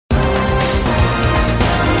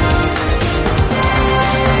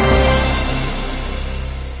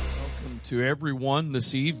to everyone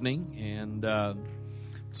this evening, and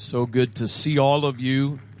so good to see all of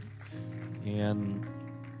you. And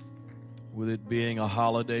with it being a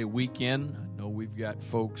holiday weekend, I know we've got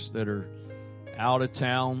folks that are out of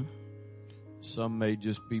town. Some may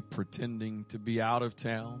just be pretending to be out of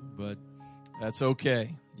town, but that's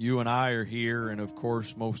okay. You and I are here, and of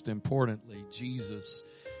course, most importantly, Jesus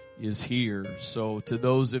is here. So to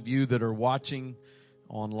those of you that are watching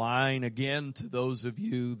online, again, to those of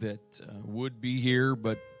you that would be here,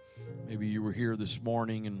 but maybe you were here this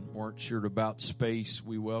morning and weren't sure about space,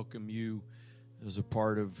 we welcome you as a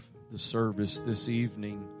part of the service this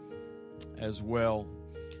evening as well.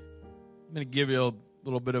 I'm going to give you a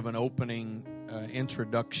little bit of an opening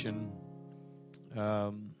introduction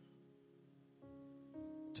to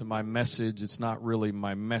my message. It's not really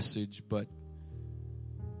my message, but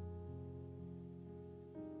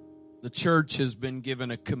the church has been given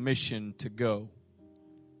a commission to go.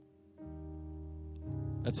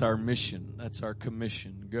 That's our mission. That's our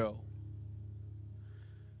commission. Go.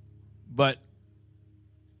 But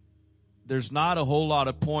there's not a whole lot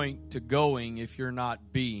of point to going if you're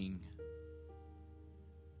not being.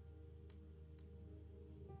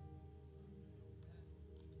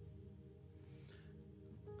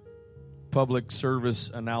 Public service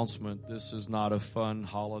announcement. This is not a fun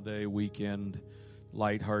holiday weekend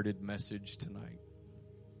lighthearted message tonight.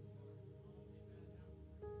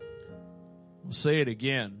 We'll say it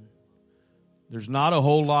again. There's not a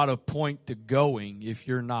whole lot of point to going if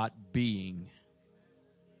you're not being.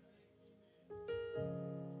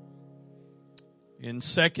 In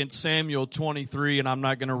 2 Samuel 23, and I'm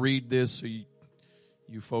not going to read this, so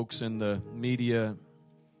you folks in the media,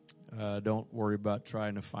 don't worry about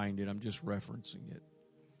trying to find it. I'm just referencing it.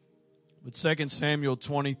 But 2 Samuel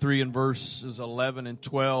 23 and verses 11 and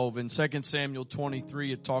 12. In 2 Samuel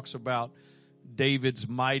 23, it talks about David's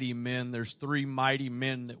mighty men. There's 3 mighty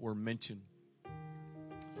men that were mentioned.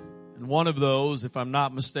 And one of those, if I'm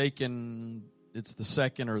not mistaken, it's the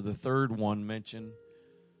second or the third one mentioned.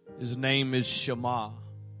 His name is Shammah.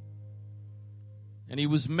 And he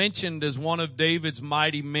was mentioned as one of David's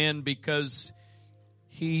mighty men because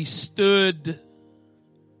he stood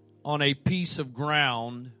on a piece of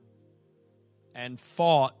ground and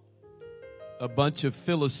fought a bunch of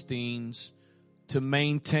Philistines to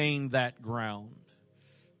maintain that ground.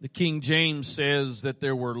 The King James says that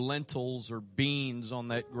there were lentils or beans on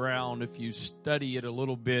that ground. If you study it a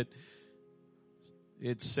little bit,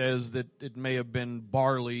 it says that it may have been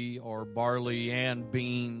barley or barley and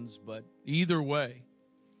beans, but either way,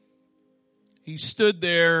 he stood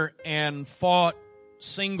there and fought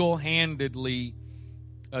single-handedly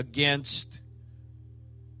against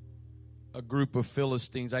a group of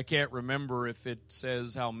Philistines. I can't remember if it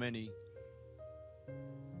says how many.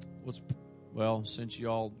 Well, since you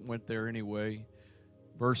all went there anyway,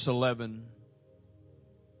 verse 11.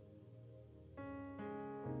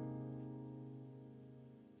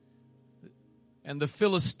 And the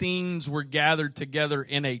Philistines were gathered together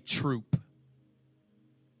in a troop.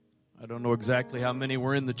 I don't know exactly how many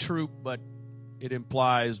were in the troop, but it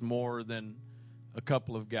implies more than a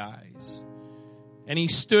couple of guys. And he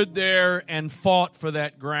stood there and fought for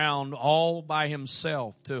that ground all by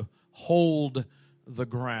himself to hold the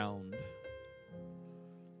ground.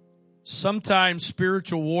 Sometimes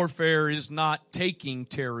spiritual warfare is not taking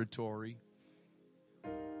territory.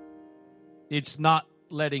 It's not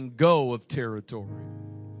letting go of territory.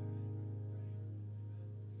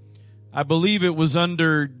 I believe it was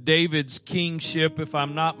under David's kingship, if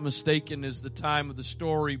I'm not mistaken, is the time of the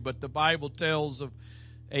story, but the Bible tells of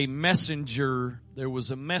a messenger. There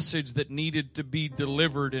was a message that needed to be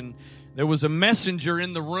delivered, and there was a messenger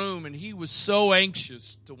in the room, and he was so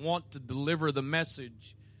anxious to want to deliver the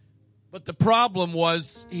message. But the problem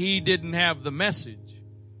was he didn't have the message.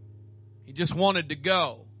 He just wanted to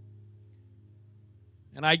go.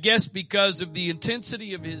 And I guess because of the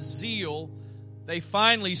intensity of his zeal, they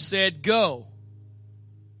finally said, go.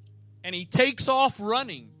 And he takes off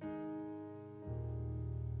running.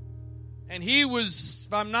 And he was,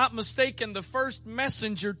 if I'm not mistaken, the first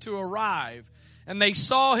messenger to arrive. And they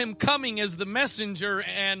saw him coming as the messenger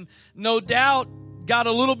and no doubt got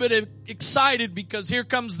a little bit excited because here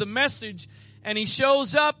comes the message. And he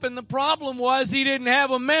shows up, and the problem was he didn't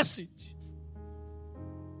have a message.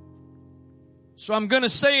 So I'm going to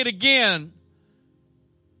say it again.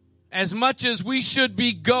 As much as we should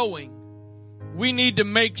be going, we need to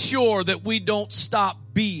make sure that we don't stop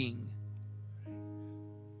being.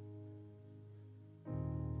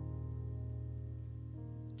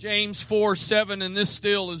 James 4:7, and this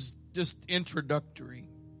still is just introductory.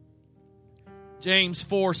 James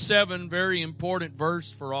 4:7, very important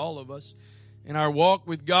verse for all of us in our walk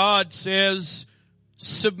with God, says,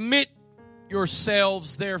 "Submit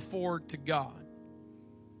yourselves therefore to God.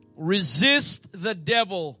 Resist the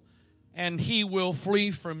devil and he will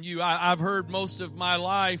flee from you." I've heard most of my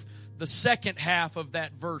life the second half of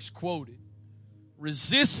that verse quoted.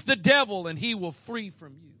 Resist the devil and he will flee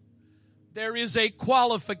from you. There is a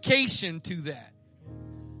qualification to that.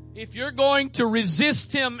 If you're going to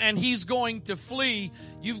resist him and he's going to flee,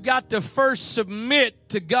 you've got to first submit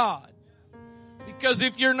to God. Because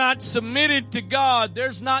if you're not submitted to God,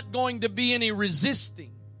 there's not going to be any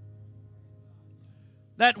resisting.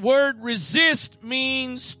 That word resist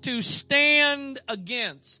means to stand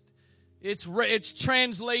against. It's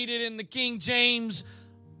translated in the King James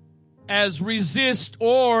as resist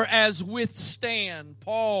or as withstand.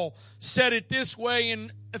 Paul said it this way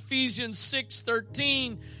in Ephesians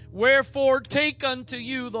 6:13, "Wherefore take unto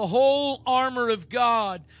you the whole armor of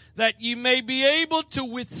God, that ye may be able to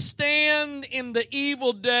withstand in the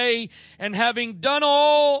evil day, and having done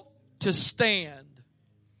all, to stand."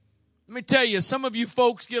 Let me tell you, some of you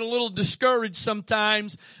folks get a little discouraged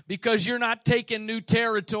sometimes because you're not taking new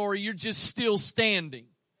territory, you're just still standing.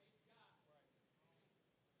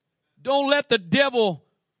 Don't let the devil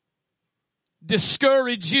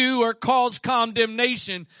discourage you or cause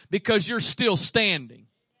condemnation because you're still standing.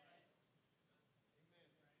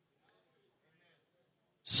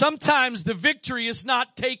 Sometimes the victory is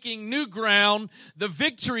not taking new ground. The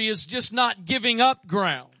victory is just not giving up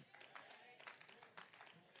ground.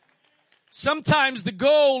 Sometimes the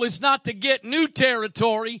goal is not to get new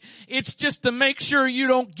territory. It's just to make sure you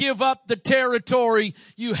don't give up the territory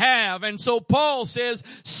you have. And so Paul says,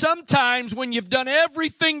 sometimes when you've done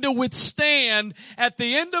everything to withstand, at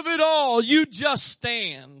the end of it all, you just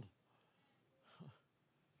stand.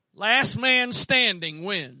 Last man standing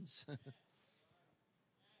wins.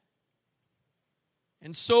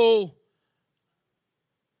 And so,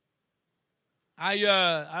 I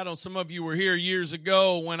don't, some of you were here years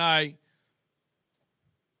ago when I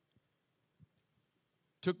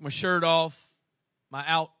took my shirt off, my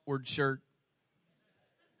outward shirt,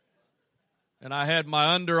 and I had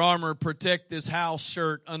my Under Armour Protect This House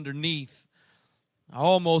shirt underneath. I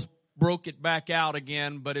almost broke it back out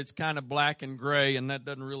again, but it's kind of black and gray, and that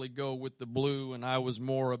doesn't really go with the blue, and I was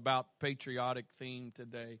more about patriotic theme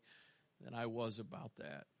today than I was about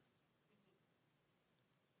that.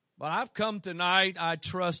 But I've come tonight, I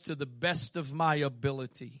trust, to the best of my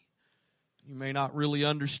ability. You may not really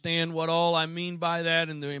understand what all I mean by that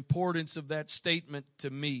and the importance of that statement to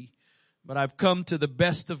me, but I've come to the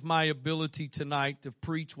best of my ability tonight to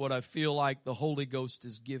preach what I feel like the Holy Ghost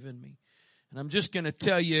has given me. And I'm just going to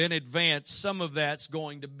tell you in advance, some of that's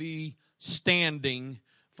going to be standing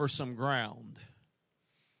for some ground.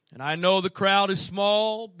 And I know the crowd is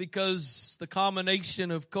small because the combination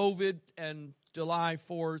of COVID and July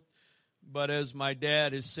 4th, but as my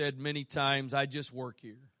dad has said many times, I just work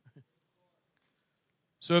here.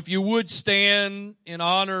 So if you would stand in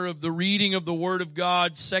honor of the reading of the Word of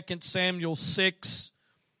God, 2 Samuel 6,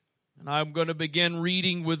 and I'm going to begin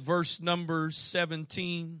reading with verse number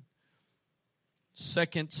 17.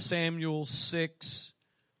 2 Samuel 6.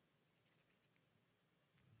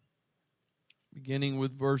 Beginning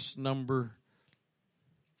with verse number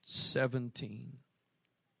 17.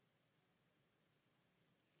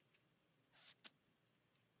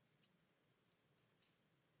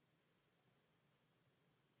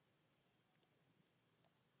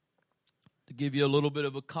 To give you a little bit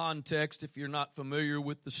of a context, if you're not familiar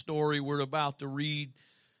with the story we're about to read,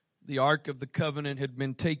 the Ark of the Covenant had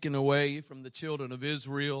been taken away from the children of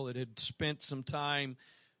Israel. It had spent some time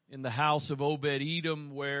in the house of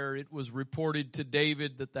Obed-Edom, where it was reported to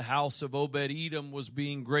David that the house of Obed-Edom was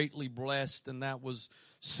being greatly blessed, and that was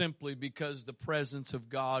simply because the presence of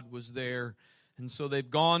God was there. And so they've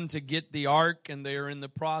gone to get the ark, and they are in the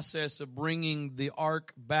process of bringing the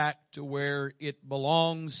ark back to where it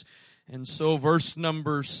belongs. And so verse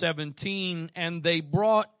number 17, "And they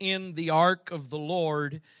brought in the ark of the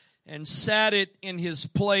Lord, and sat it in his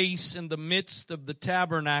place in the midst of the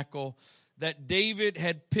tabernacle that David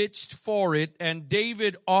had pitched for it. And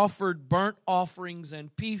David offered burnt offerings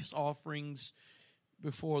and peace offerings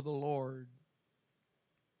before the Lord."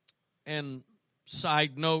 And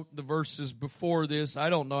side note, the verses before this, I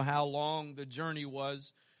don't know how long the journey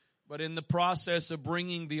was, but in the process of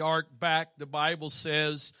bringing the ark back, the Bible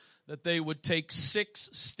says that they would take 6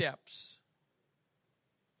 steps.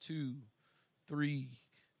 2, 3,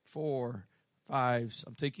 4, 5.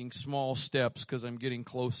 I'm taking small steps because I'm getting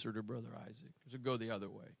closer to Brother Isaac. So go the other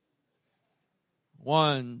way.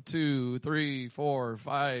 1, 2, 3, 4,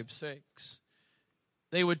 5, 6.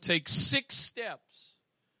 they would take 6 steps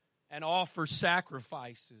and offer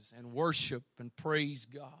sacrifices and worship and praise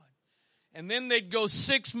God. And then they'd go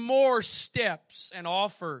 6 more steps and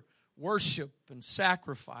offer worship and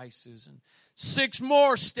sacrifices. And 6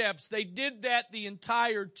 more steps. They did that the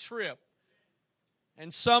entire trip.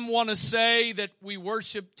 And some want to say that we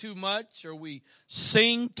worship too much or we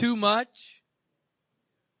sing too much.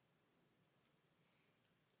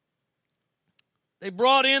 They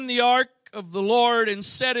brought in the ark of the Lord and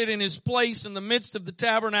set it in his place in the midst of the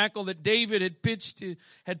tabernacle that David had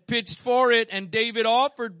pitched for it. And David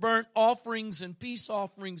offered burnt offerings and peace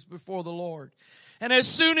offerings before the Lord. And as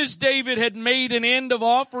soon as David had made an end of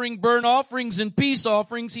offering burnt offerings and peace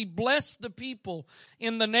offerings, he blessed the people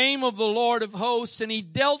in the name of the Lord of hosts. And he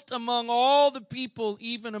dealt among all the people,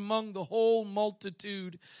 even among the whole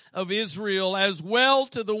multitude of Israel, as well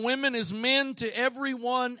to the women as men, to every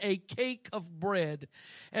one a cake of bread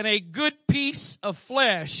and a good piece of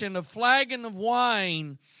flesh and a flagon of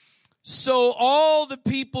wine. So all the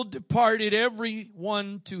people departed, every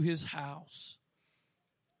one to his house.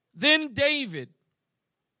 Then David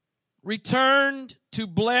returned to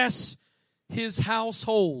bless his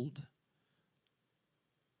household.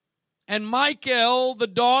 And Michal, the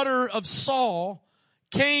daughter of Saul,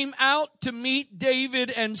 came out to meet David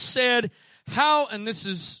and said, how, and this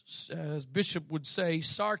is, as Bishop would say,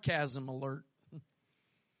 sarcasm alert.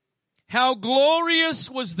 How glorious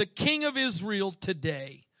was the King of Israel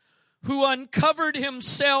today, who uncovered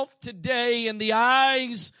himself today in the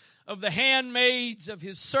eyes of the handmaids of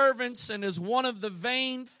his servants, and as one of the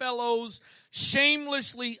vain fellows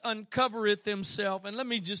shamelessly uncovereth himself. And let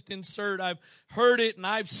me just insert, I've heard it and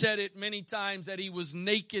I've said it many times that he was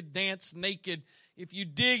naked, danced naked. If you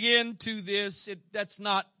dig into this, it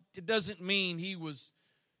doesn't mean he was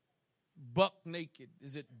buck naked.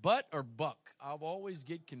 Is it butt or buck? I'll always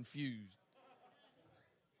get confused.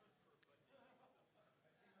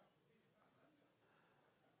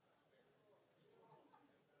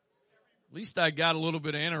 At least I got a little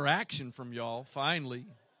bit of interaction from y'all, finally.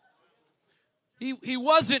 He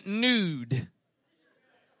wasn't nude.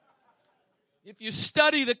 If you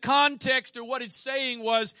study the context or what it's saying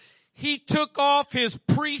was, he took off his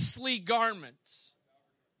priestly garments.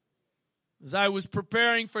 As I was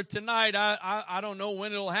preparing for tonight, I don't know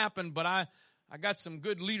when it'll happen, but I got some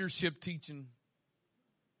good leadership teaching.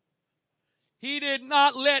 He did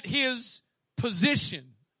not let his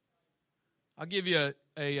position, I'll give you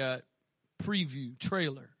a preview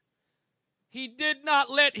trailer. He did not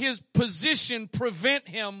let his position prevent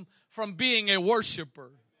him from being a worshiper.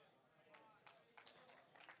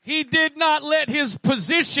 He did not let his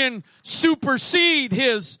position supersede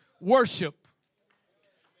his worship.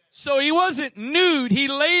 So he wasn't nude. He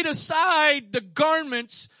laid aside the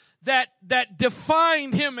garments that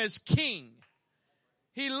defined him as king.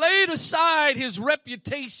 He laid aside his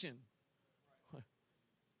reputation.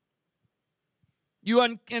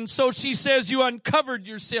 And so she says, you uncovered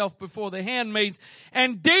yourself before the handmaids.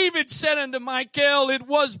 And David said unto Michal, it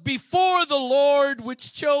was before the Lord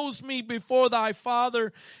which chose me before thy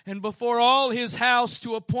father and before all his house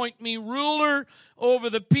to appoint me ruler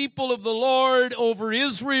over the people of the Lord, over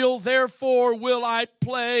Israel. Therefore will I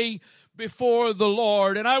play before the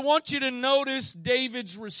Lord. And I want you to notice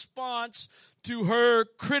David's response to her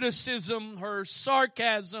criticism, her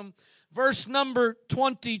sarcasm. Verse number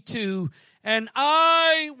 22. And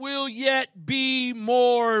I will yet be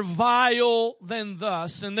more vile than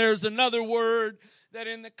thus. And there's another word that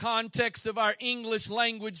in the context of our English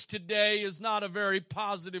language today is not a very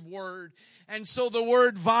positive word. And so the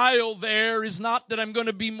word vile there is not that I'm going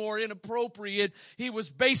to be more inappropriate. He was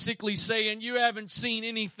basically saying, you haven't seen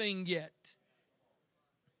anything yet.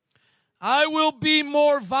 I will be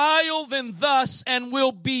more vile than thus and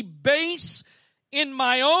will be base in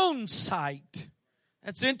my own sight.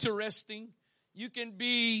 That's interesting. You can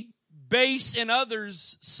be base in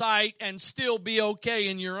others' sight and still be okay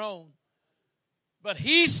in your own. But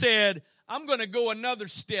he said, I'm going to go another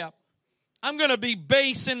step. I'm going to be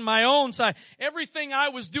base in my own sight. Everything I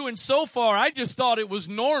was doing so far, I just thought it was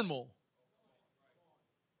normal.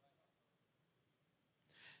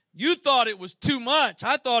 You thought it was too much.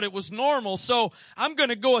 I thought it was normal. So I'm going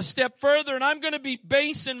to go a step further and I'm going to be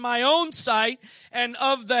base in my own sight. And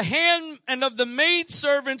of the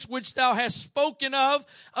maidservants which thou hast spoken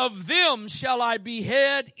of them shall I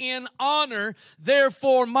behead in honor.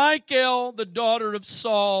 Therefore Michal, the daughter of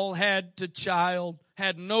Saul, had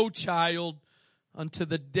no child unto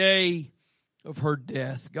the day of her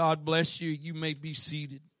death. God bless you. You may be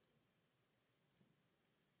seated.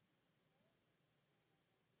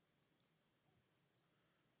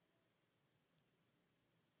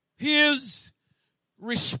 His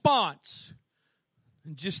response.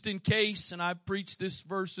 And just in case, and I've preached this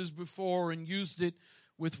verses before and used it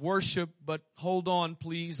with worship, but hold on,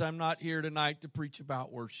 please. I'm not here tonight to preach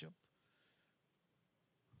about worship.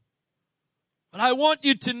 But I want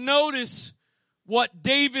you to notice what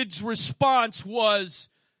David's response was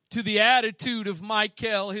to the attitude of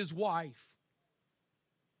Michal, his wife.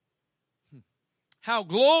 How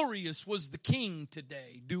glorious was the king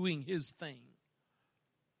today doing his thing.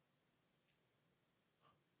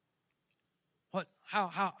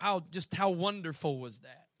 How wonderful was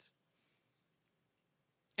that?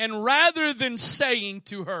 And rather than saying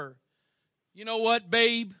to her, you know what,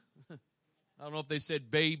 babe? I don't know if they said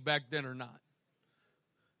babe back then or not.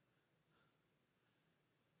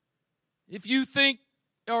 If you think,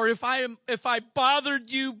 or if I bothered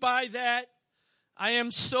you by that, I am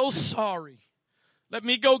so sorry. Let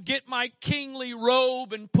me go get my kingly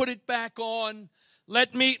robe and put it back on.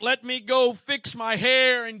 Let me go fix my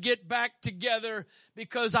hair and get back together,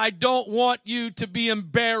 because I don't want you to be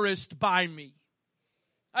embarrassed by me.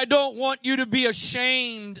 I don't want you to be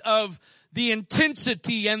ashamed of the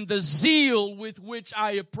intensity and the zeal with which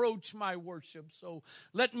I approach my worship. So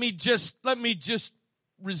let me just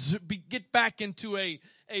get back into a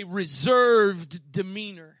reserved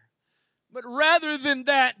demeanor. But rather than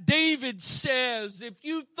that, David says, if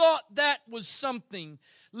you thought that was something,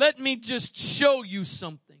 let me just show you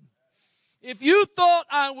something. If you thought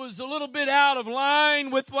I was a little bit out of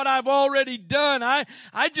line with what I've already done, I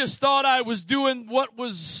just thought I was doing what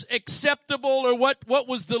was acceptable or what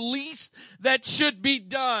was the least that should be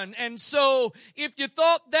done. And so if you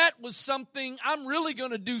thought that was something, I'm really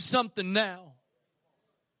going to do something now.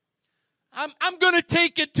 I'm going to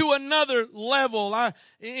take it to another level.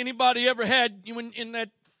 Anybody ever had, in that,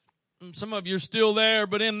 some of you are still there,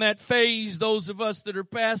 but in that phase, those of us that are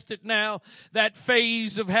past it now, that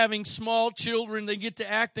phase of having small children, they get to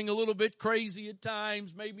acting a little bit crazy at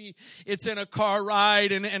times. Maybe it's in a car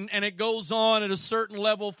ride and it goes on at a certain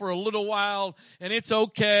level for a little while, and it's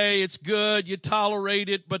okay, it's good, you tolerate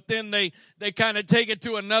it, but then they kind of take it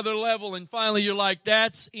to another level, and finally you're like,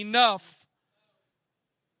 that's enough.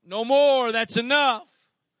 No more, that's enough.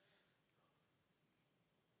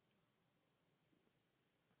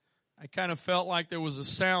 I kind of felt like there was a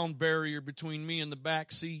sound barrier between me and the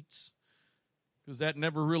back seats, because that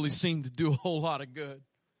never really seemed to do a whole lot of good.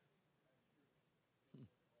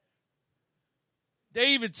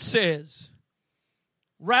 David says,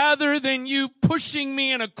 rather than you pushing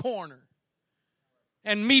me in a corner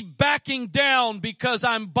and me backing down because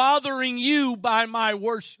I'm bothering you by my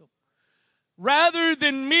worship, rather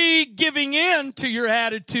than me giving in to your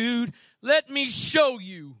attitude, let me show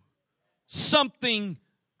you something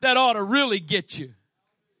that ought to really get you.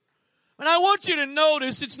 And I want you to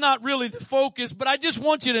notice, it's not really the focus, but I just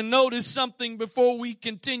want you to notice something before we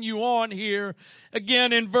continue on here.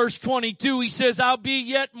 Again, in verse 22, he says, I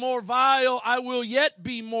will yet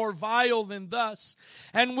be more vile than thus,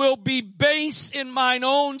 and will be base in mine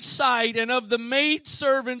own sight, and of the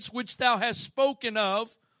maidservants which thou hast spoken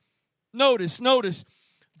of. Notice,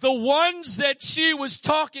 the ones that she was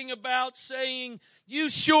talking about, saying, you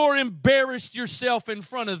sure embarrassed yourself in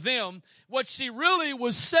front of them. What she really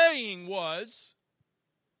was saying was,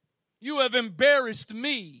 you have embarrassed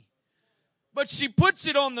me. But she puts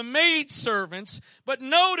it on the maidservants. But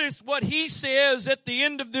notice what he says at the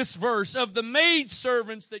end of this verse. Of the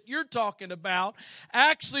maidservants that you're talking about,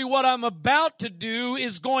 actually what I'm about to do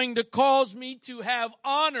is going to cause me to have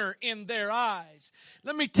honor in their eyes.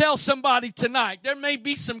 Let me tell somebody tonight, there may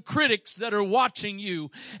be some critics that are watching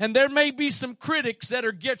you. And there may be some critics that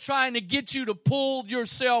are trying to get you to pull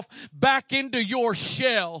yourself back into your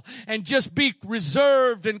shell and just be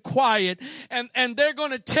reserved and quiet. And they're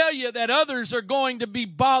going to tell you that others are going to be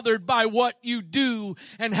bothered by what you do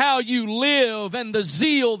and how you live and the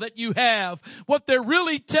zeal that you have. What they're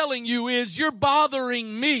really telling you is, you're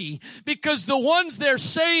bothering me, because the ones they're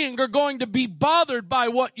saying are going to be bothered by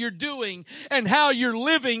what you're doing and how you're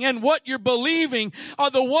living and what you're believing are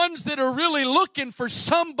the ones that are really looking for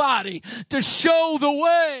somebody to show the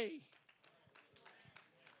way.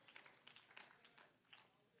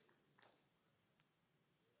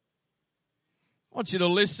 I want you to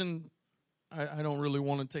listen. I don't really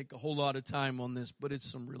want to take a whole lot of time on this, but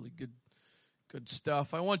it's some really good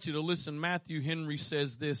stuff. I want you to listen. Matthew Henry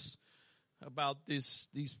says this about these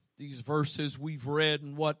verses we've read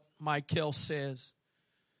and what Michal says.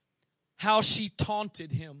 How she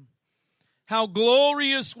taunted him. How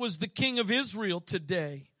glorious was the King of Israel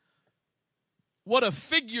today. What a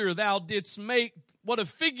figure thou didst make. What a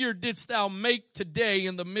figure didst thou make today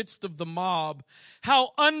in the midst of the mob. How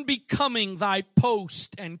unbecoming thy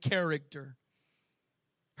post and character.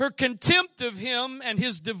 Her contempt of him and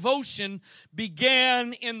his devotion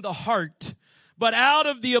began in the heart. But out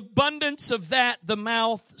of the abundance of that, the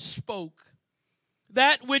mouth spoke.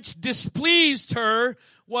 That which displeased her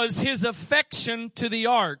was his affection to the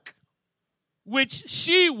ark, which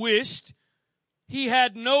she wished he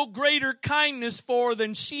had no greater kindness for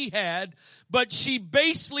than she had, but she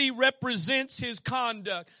basely represents his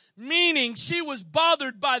conduct. Meaning she was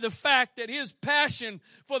bothered by the fact that his passion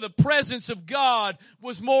for the presence of God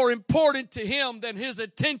was more important to him than his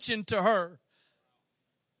attention to her.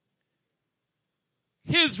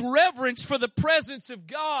 His reverence for the presence of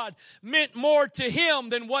God meant more to him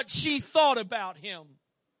than what she thought about him.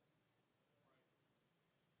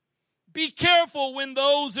 Be careful when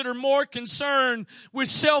those that are more concerned with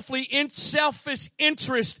selfish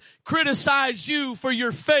interest criticize you for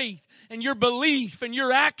your faith and your belief and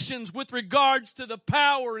your actions with regards to the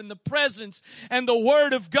power and the presence and the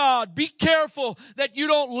Word of God. Be careful that you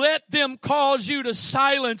don't let them cause you to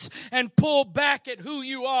silence and pull back at who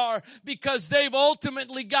you are, because they've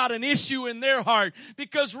ultimately got an issue in their heart.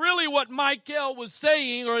 Because really what Michael was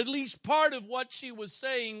saying, or at least part of what she was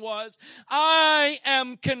saying, was, I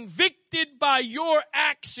am convicted by your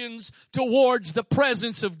actions towards the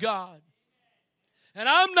presence of God. And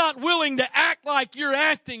I'm not willing to act like you're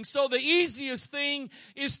acting, so the easiest thing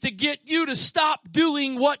is to get you to stop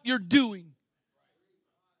doing what you're doing.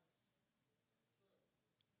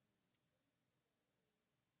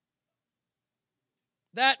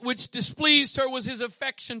 That which displeased her was his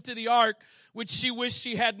affection to the ark, which she wished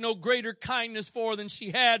she had no greater kindness for than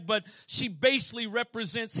she had, but she basely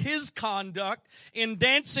represents his conduct in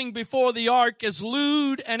dancing before the ark as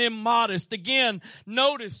lewd and immodest. Again,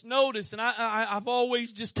 notice, and I've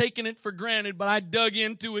always just taken it for granted, but I dug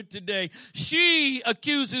into it today. She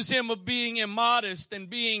accuses him of being immodest and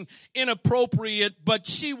being inappropriate, but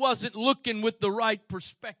she wasn't looking with the right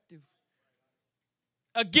perspective.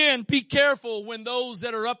 Again, be careful when those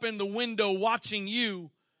that are up in the window watching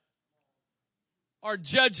you are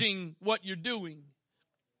judging what you're doing.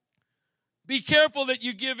 Be careful that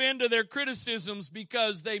you give in to their criticisms,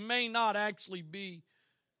 because they may not actually be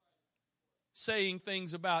saying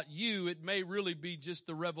things about you. It may really be just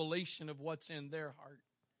the revelation of what's in their heart.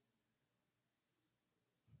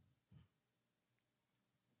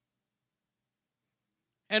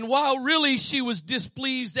 And while really she was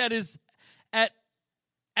displeased at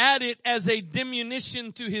it as a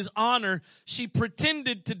diminution to his honor, she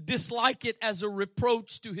pretended to dislike it as a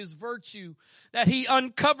reproach to his virtue, that he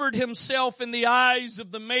uncovered himself in the eyes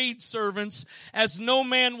of the maidservants as no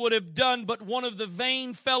man would have done, but one of the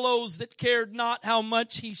vain fellows that cared not how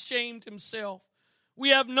much he shamed himself. We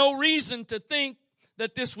have no reason to think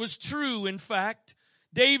that this was true. In fact,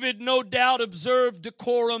 David no doubt observed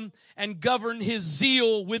decorum and governed his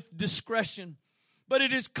zeal with discretion. But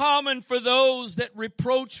it is common for those that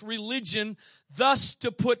reproach religion thus to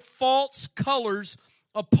put false colors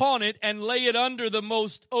upon it and lay it under the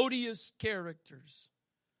most odious characters.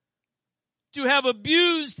 To have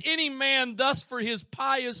abused any man thus for his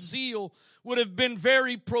pious zeal would have been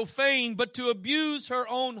very profane, but to abuse her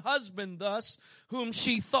own husband thus, whom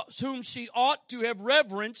she ought to have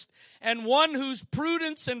reverenced, and one whose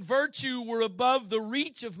prudence and virtue were above the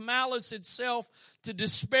reach of malice itself, to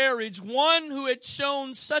disparage one who had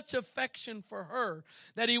shown such affection for her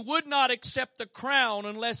that he would not accept the crown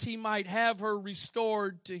unless he might have her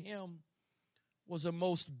restored to him, was a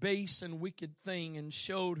most base and wicked thing, and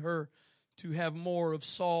showed her to have more of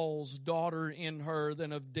Saul's daughter in her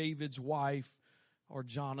than of David's wife or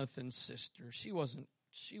Jonathan's sister. She wasn't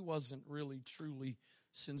really, truly,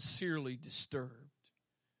 sincerely disturbed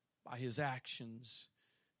by his actions.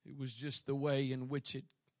 It was just the way in which it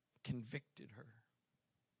convicted her.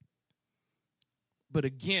 But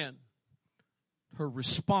again,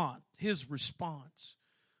 his response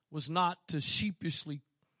was not to sheepishly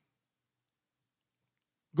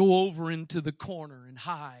go over into the corner and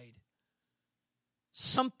hide.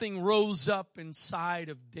 Something rose up inside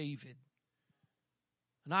of David.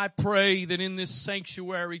 And I pray that in this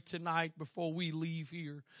sanctuary tonight, before we leave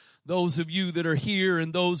here, those of you that are here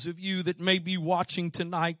and those of you that may be watching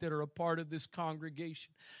tonight that are a part of this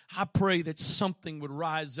congregation, I pray that something would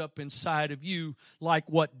rise up inside of you like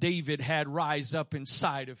what David had rise up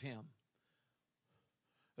inside of him.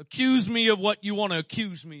 Accuse me of what you want to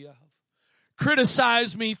accuse me of.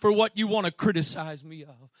 criticize me for what you want to criticize me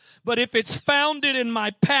of. But if it's founded in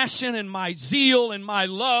my passion and my zeal and my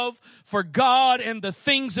love for God and the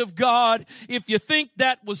things of God, if you think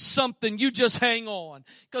that was something, you just hang on.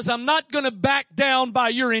 Because I'm not going to back down by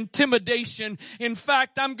your intimidation. In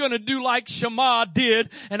fact, I'm going to do like Shammah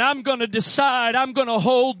did, and I'm going to decide I'm going to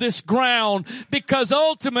hold this ground. Because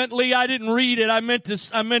ultimately, I didn't read it. I meant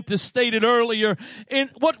to state it earlier.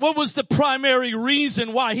 And what was the primary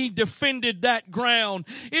reason why he defended that ground?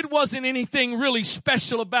 It wasn't anything really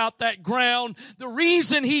special about that ground. The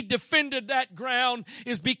reason he defended that ground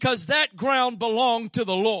is because that ground belonged to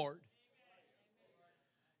the Lord.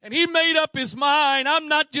 And he made up his mind, I'm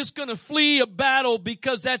not just going to flee a battle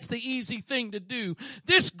because that's the easy thing to do.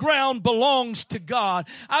 This ground belongs to God.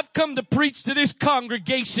 I've come to preach to this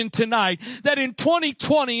congregation tonight that in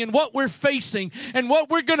 2020 and what we're facing and what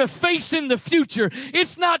we're going to face in the future,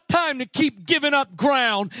 it's not time to keep giving up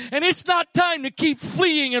ground, and it's not time to keep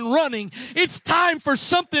fleeing and running. It's time for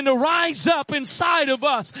something to rise up inside of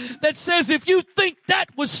us that says, if you think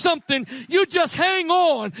that was something, you just hang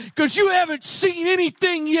on, because you haven't seen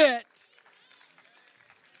anything yet.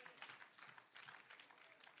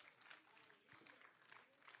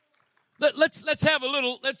 Let's have a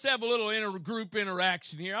little intergroup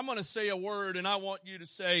interaction here. I'm going to say a word, and I want you to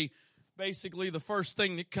say basically the first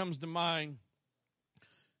thing that comes to mind.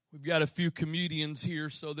 We've got a few comedians here,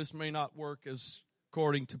 so this may not work as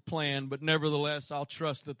according to plan, but nevertheless, I'll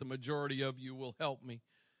trust that the majority of you will help me.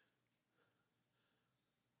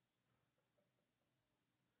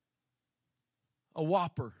 A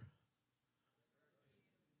Whopper.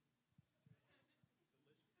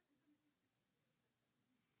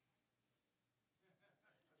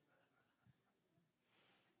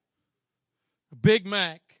 A Big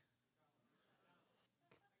Mac.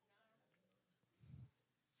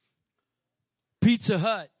 Pizza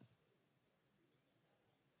Hut.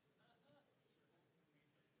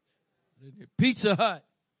 Pizza Hut.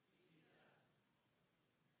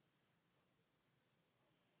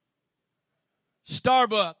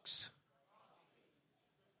 Starbucks.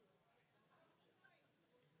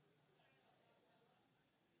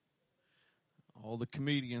 All the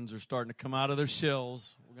comedians are starting to come out of their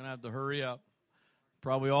shells. We're going to have to hurry up.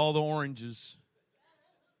 Probably all the oranges.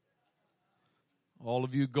 All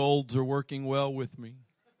of you golds are working well with me.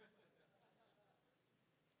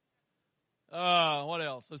 What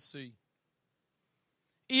else? Let's see.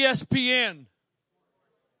 ESPN.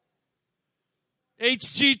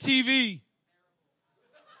 HGTV.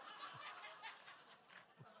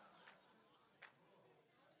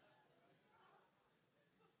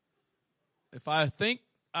 If I think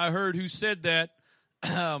I heard who said that,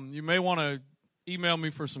 you may want to email me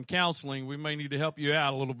for some counseling. We may need to help you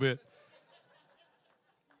out a little bit.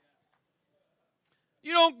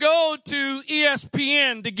 You don't go to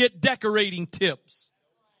ESPN to get decorating tips.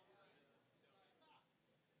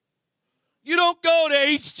 You don't go to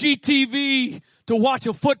HGTV to watch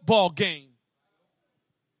a football game.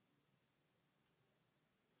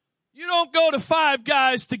 You don't go to Five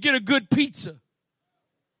Guys to get a good pizza.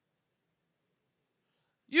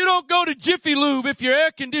 You don't go to Jiffy Lube if your air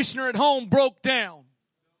conditioner at home broke down.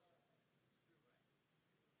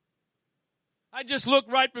 I just looked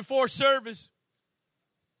right before service.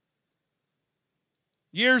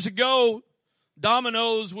 Years ago,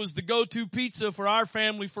 Domino's was the go-to pizza for our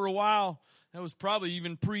family for a while. That was probably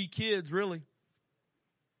even pre-kids, really.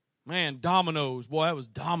 Man, Domino's. Boy, that was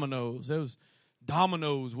Domino's.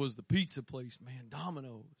 Domino's was the pizza place. Man,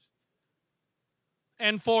 Domino's.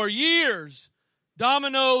 And for years,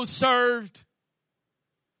 Domino's served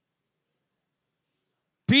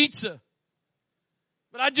pizza.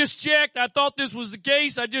 But I just checked. I thought this was the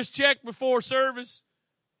case. I just checked before service.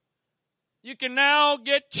 You can now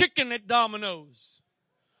get chicken at Domino's.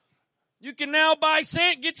 You can now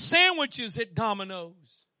get sandwiches at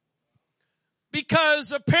Domino's.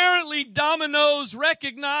 Because apparently Domino's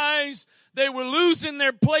recognized they were losing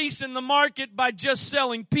their place in the market by just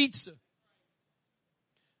selling pizza.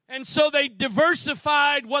 And so they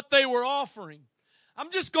diversified what they were offering.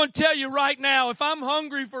 I'm just going to tell you right now, if I'm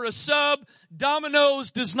hungry for a sub,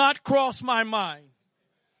 Domino's does not cross my mind.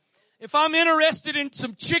 If I'm interested in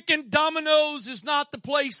some chicken, Domino's is not the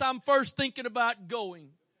place I'm first thinking about going.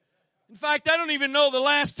 In fact, I don't even know the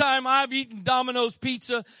last time I've eaten Domino's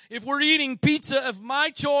pizza. If we're eating pizza of my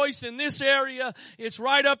choice in this area, it's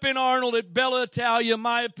right up in Arnold at Bella Italia.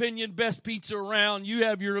 My opinion, best pizza around. You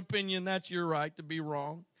have your opinion. That's your right to be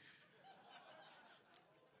wrong.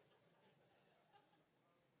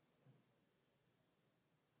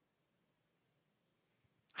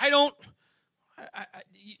 I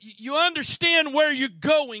You understand where you're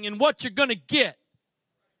going and what you're going to get.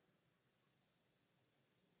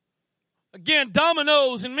 Again,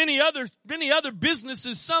 Domino's and many other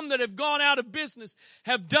businesses, some that have gone out of business,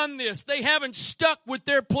 have done this. They haven't stuck with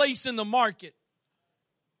their place in the market.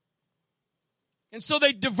 And so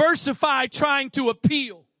they diversify trying to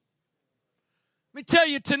appeal. Let me tell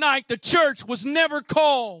you tonight, the church was never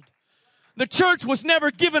called. The church was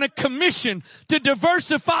never given a commission to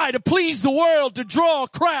diversify, to please the world, to draw a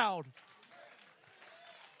crowd.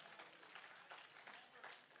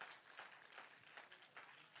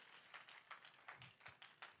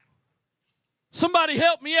 Somebody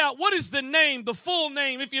help me out. What is the name, the full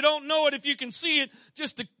name? If you don't know it, if you can see it,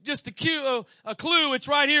 just a clue. It's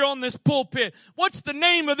right here on this pulpit. What's the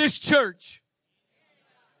name of this church?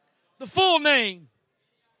 The full name.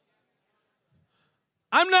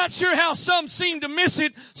 I'm not sure how some seem to miss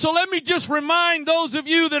it, so let me just remind those of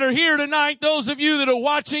you that are here tonight, those of you that are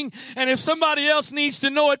watching, and if somebody else needs to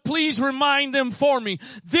know it, please remind them for me.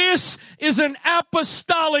 This is an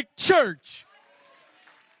apostolic church.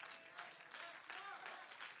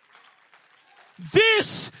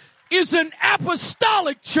 This is an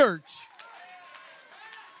apostolic church.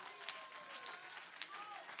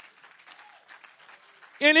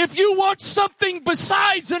 And if you want something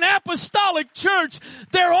besides an apostolic church,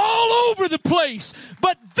 they're all over the place.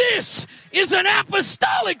 But this is an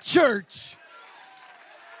apostolic church.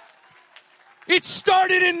 It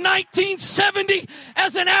started in 1970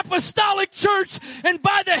 as an apostolic church, and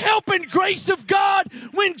by the help and grace of God,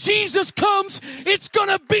 when Jesus comes, it's going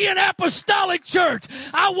to be an apostolic church.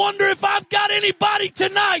 I wonder if I've got anybody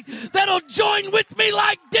tonight that'll join with me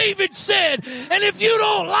like David said. And if you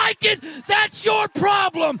don't like it, that's your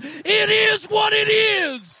problem. It is what it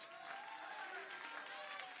is.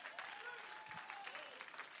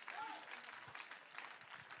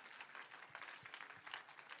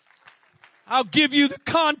 I'll give you the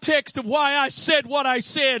context of why I said what I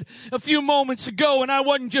said a few moments ago, and I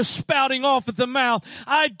wasn't just spouting off at the mouth.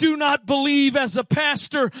 I do not believe as a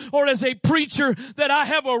pastor or as a preacher that I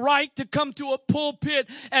have a right to come to a pulpit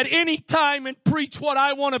at any time and preach what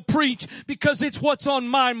I want to preach because it's what's on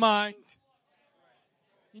my mind.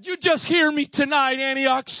 You just hear me tonight,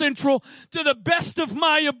 Antioch Central, to the best of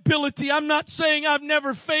my ability. I'm not saying I've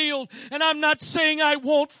never failed, and I'm not saying I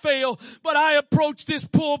won't fail, but I approach this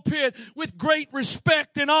pulpit with great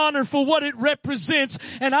respect and honor for what it represents,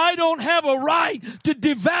 and I don't have a right to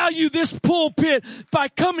devalue this pulpit by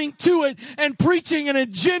coming to it and preaching an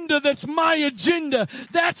agenda that's my agenda.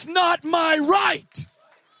 That's not my right.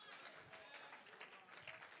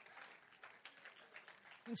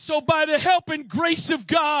 And so by the help and grace of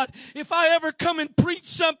God, if I ever come and preach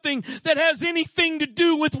something that has anything to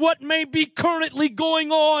do with what may be currently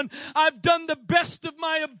going on, I've done the best of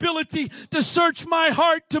my ability to search my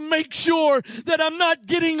heart to make sure that I'm not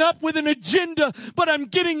getting up with an agenda, but I'm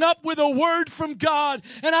getting up with a word from God.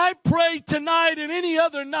 And I pray tonight and any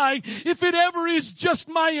other night, if it ever is just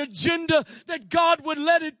my agenda, that God would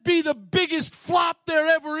let it be the biggest flop there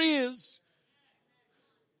ever is.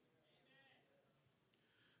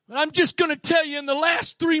 But I'm just going to tell you, in the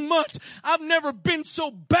last 3 months, I've never been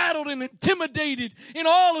so battled and intimidated in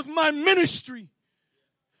all of my ministry.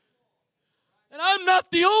 And I'm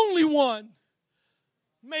not the only one.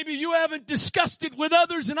 Maybe you haven't discussed it with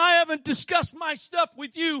others and I haven't discussed my stuff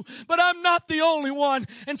with you, but I'm not the only one.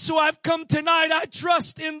 And so I've come tonight, I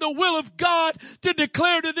trust in the will of God to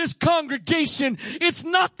declare to this congregation, it's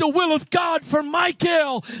not the will of God for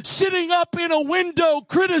Michael sitting up in a window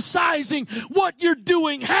criticizing what you're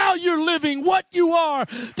doing, how you're living, what you are,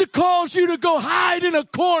 to cause you to go hide in a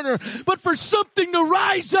corner, but for something to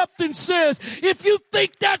rise up and says, if you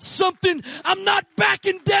think that's something, I'm not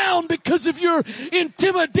backing down because of your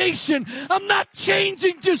intimidation. I'm not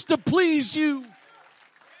changing just to please you.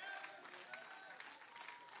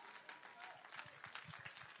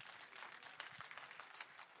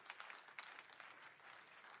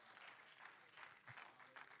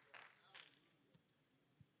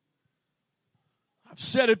 I've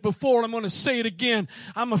said it before and I'm going to say it again.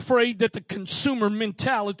 I'm afraid that the consumer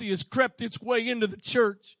mentality has crept its way into the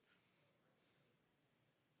church.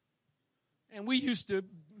 And we used to,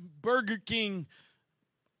 Burger King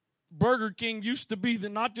used to be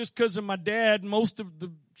not just because of my dad,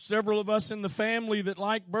 several of us in the family that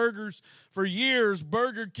like burgers for years,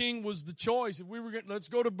 Burger King was the choice. If we were let's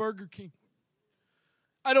go to Burger King.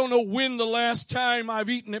 I don't know when the last time I've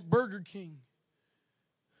eaten at Burger King.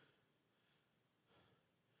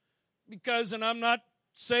 Because, and I'm not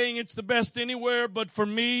saying it's the best anywhere, but for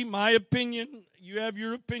me, my opinion, you have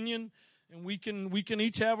your opinion, And we can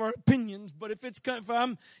each have our opinions, but if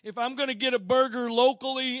I'm going to get a burger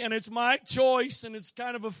locally and it's my choice and it's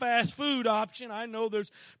kind of a fast food option, I know there's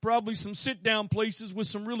probably some sit down places with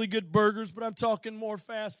some really good burgers, but I'm talking more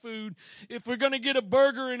fast food. If we're going to get a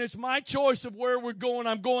burger and it's my choice of where we're going,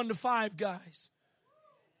 I'm going to Five Guys.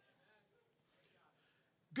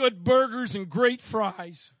 Good burgers and great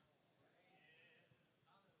fries.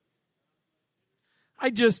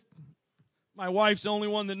 My wife's the only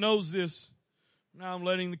one that knows this. Now I'm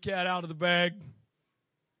letting the cat out of the bag.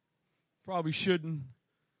 Probably shouldn't.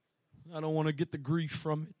 I don't want to get the grief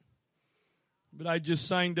from it. But I just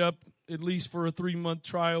signed up at least for a 3-month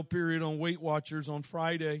trial period on Weight Watchers on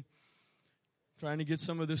Friday. Trying to get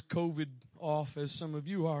some of this COVID off, as some of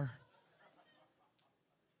you are.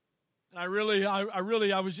 And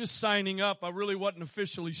I was just signing up. I really wasn't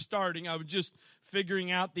officially starting. I was just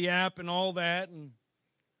figuring out the app and all that. And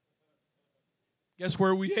guess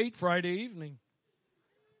where we ate Friday evening?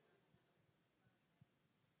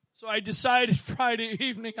 So I decided Friday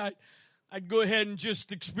evening I'd go ahead and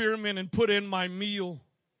just experiment and put in my meal.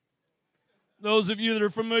 Those of you that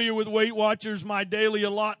are familiar with Weight Watchers, my daily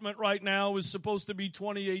allotment right now is supposed to be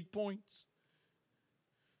 28 points.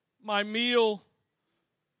 My meal,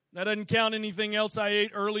 that doesn't count anything else I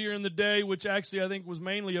ate earlier in the day, which actually I think was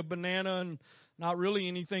mainly a banana and not really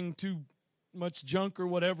anything too much junk or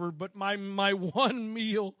whatever. But my one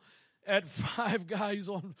meal at Five Guys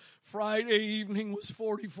on Friday evening was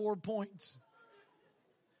 44 points.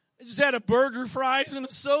 I just had a burger, fries, and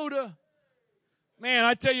a soda. Man,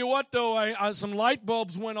 I tell you what, though, I some light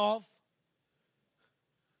bulbs went off.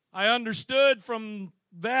 I understood from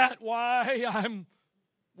that why I'm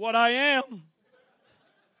what I am.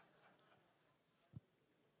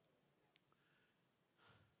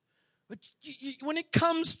 But when it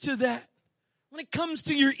comes to that, when it comes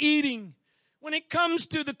to your eating, when it comes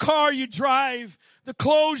to the car you drive, the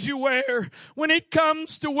clothes you wear, when it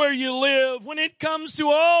comes to where you live, when it comes to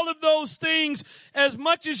all of those things, as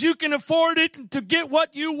much as you can afford it to get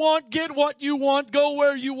what you want, go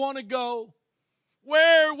where you want to go.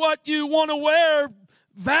 Wear what you want to wear,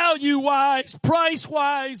 value-wise,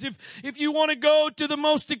 price-wise. If you want to go to the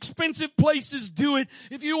most expensive places, do it.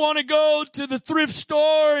 If you want to go to the thrift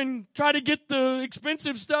store and try to get the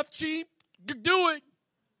expensive stuff cheap, do it.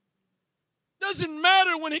 Doesn't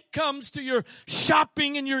matter when it comes to your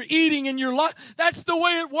shopping and your eating and your life. That's the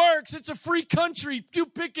way it works. It's a free country. You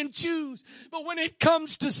pick and choose. But when it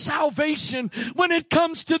comes to salvation, when it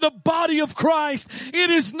comes to the body of Christ,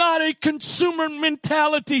 it is not a consumer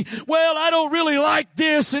mentality. Well, I don't really like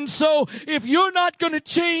this, and so if you're not going to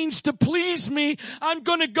change to please me, I'm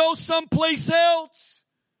going to go someplace else.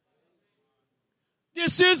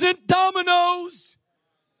 This isn't Domino's.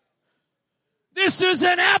 This is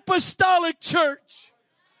an apostolic church.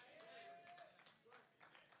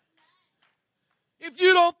 If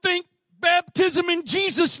you don't think baptism in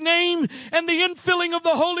Jesus' name and the infilling of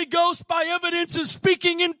the Holy Ghost by evidence of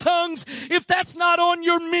speaking in tongues, if that's not on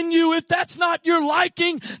your menu, if that's not your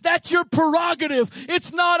liking, that's your prerogative.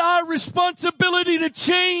 It's not our responsibility to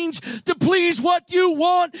change to please what you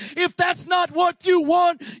want. If that's not what you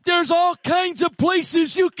want, there's all kinds of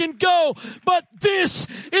places you can go. But this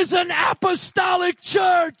is an apostolic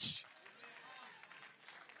church.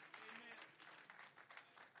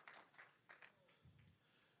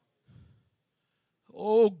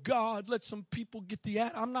 Oh, God, let some people get the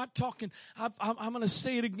I'm not talking. I'm going to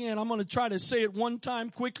say it again. I'm going to try to say it one time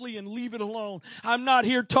quickly and leave it alone. I'm not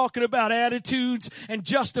here talking about attitudes and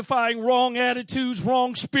justifying wrong attitudes,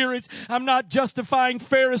 wrong spirits. I'm not justifying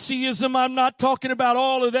Phariseeism. I'm not talking about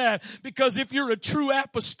all of that. Because if you're a true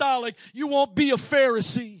apostolic, you won't be a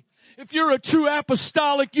Pharisee. If you're a true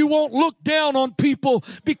apostolic, you won't look down on people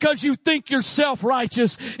because you think you're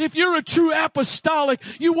self-righteous. If you're a true apostolic,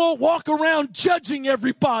 you won't walk around judging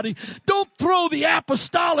everybody. Don't throw the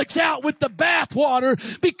apostolics out with the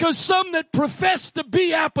bathwater because some that profess to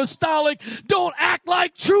be apostolic don't act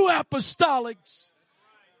like true apostolics.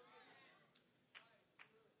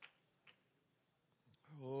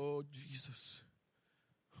 Oh, Jesus.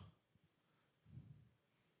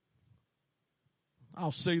 I'll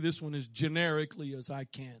say this one as generically as I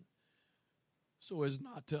can so as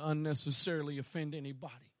not to unnecessarily offend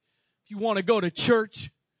anybody. If you want to go to church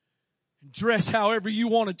and dress however you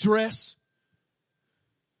want to dress,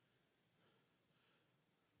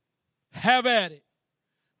 have at it.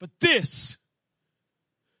 But this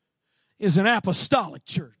is an apostolic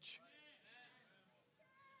church.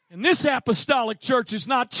 And this apostolic church is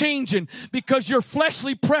not changing because your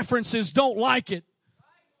fleshly preferences don't like it.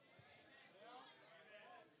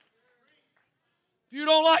 If you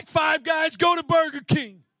don't like Five Guys, go to Burger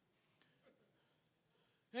King.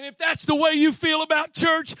 And if that's the way you feel about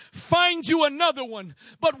church, find you another one.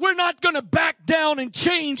 But we're not going to back down and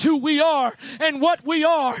change who we are and what we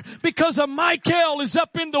are because a Michael is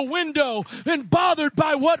up in the window and bothered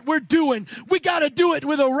by what we're doing. We got to do it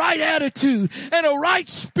with a right attitude and a right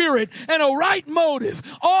spirit and a right motive.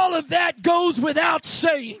 All of that goes without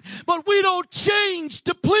saying. But we don't change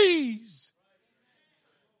to please.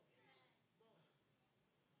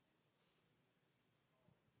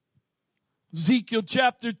 Ezekiel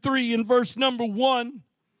chapter 3 and verse number 1.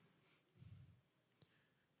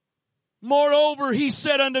 Moreover, he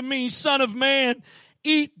said unto me, Son of man,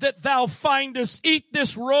 eat that thou findest, eat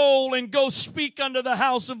this roll and go speak unto the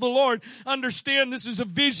house of the Lord. Understand, this is a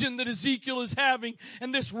vision that Ezekiel is having,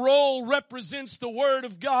 and this roll represents the word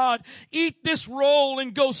of God. Eat this roll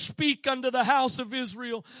and go speak unto the house of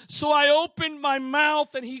Israel. So I opened my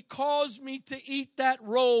mouth, and he caused me to eat that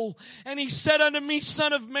roll. And he said unto me,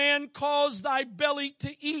 Son of man, cause thy belly to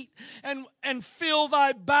eat, and fill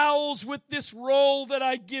thy bowels with this roll that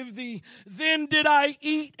I give thee. Then did I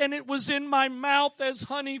eat, and it was in my mouth as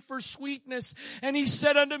honey for sweetness. And he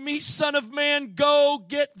said unto me, Son of man, go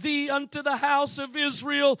get thee unto the house of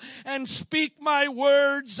Israel and speak my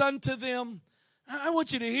words unto them. I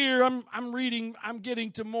want you to hear, I'm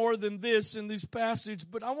getting to more than this in this passage,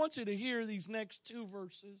 but I want you to hear these next two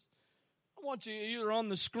verses. I want you either on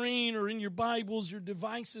the screen or in your Bibles, your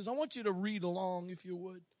devices. I want you to read along if you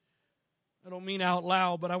would. I don't mean out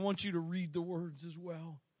loud, but I want you to read the words as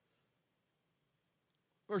well.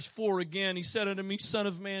 Verse 4 again, he said unto me, Son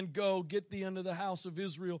of man, go, get thee unto the house of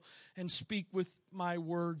Israel, and speak with my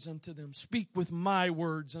words unto them. Speak with my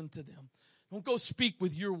words unto them. Don't go speak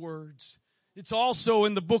with your words. It's also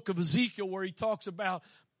in the book of Ezekiel where he talks about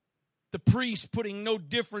the priest putting no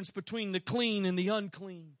difference between the clean and the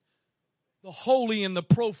unclean, the holy and the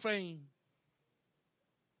profane.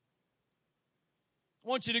 I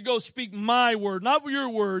want you to go speak my word, not your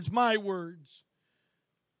words, my words.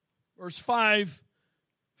 Verse 5,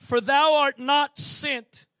 for thou art not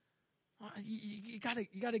sent. You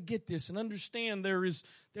gotta get this and understand there's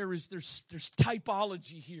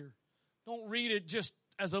typology here. Don't read it just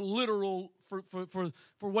as a literal for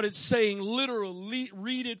what it's saying. Literally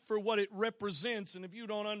read it for what it represents. And if you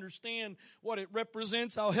don't understand what it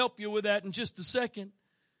represents, I'll help you with that in just a second.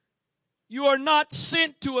 You are not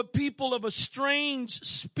sent to a people of a strange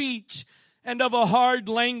speech and of a hard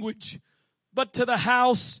language, but to the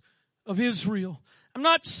house of Israel. I'm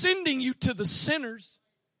not sending you to the sinners.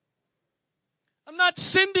 I'm not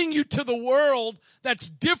sending you to the world that's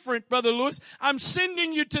different, Brother Lewis. I'm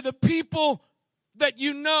sending you to the people that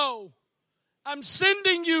you know. I'm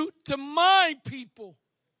sending you to my people.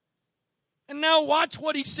 And now watch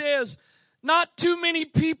what he says. Not too many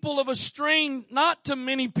people of a strange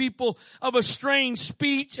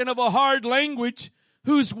speech and of a hard language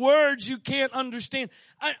whose words you can't understand.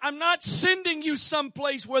 I'm not sending you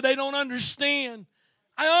someplace where they don't understand.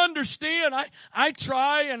 I understand. I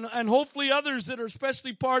try, and hopefully others that are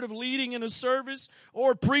especially part of leading in a service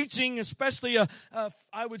or preaching, especially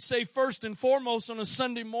I would say first and foremost on a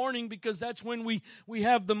Sunday morning, because that's when we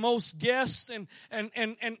have the most guests, and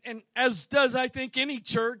as does I think any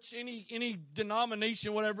church, any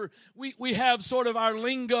denomination, whatever, we have sort of our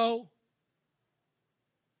lingo.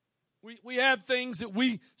 We have things that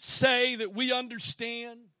we say that we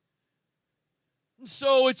understand.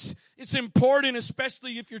 So it's important,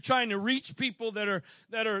 especially if you're trying to reach people that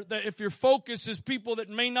if your focus is people that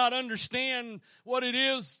may not understand what it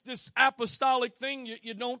is, this apostolic thing,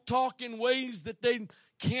 you don't talk in ways that they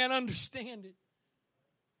can't understand it.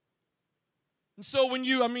 And so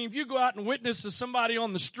if you go out and witness to somebody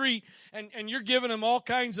on the street and you're giving them all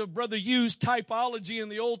kinds of Brother Hughes typology in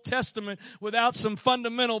the Old Testament without some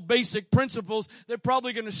fundamental basic principles, they're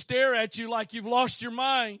probably going to stare at you like you've lost your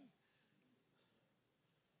mind.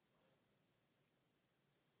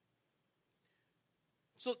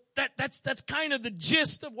 So that's kind of the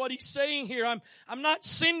gist of what he's saying here. I'm not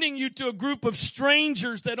sending you to a group of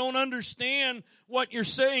strangers that don't understand what you're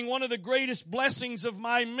saying. One of the greatest blessings of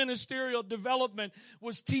my ministerial development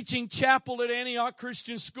was teaching chapel at Antioch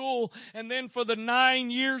Christian School. And then for the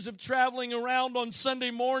 9 years of traveling around on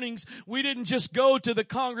Sunday mornings, we didn't just go to the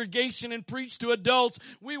congregation and preach to adults.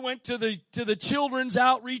 We went to the children's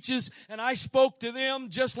outreaches, and I spoke to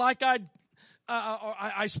them just like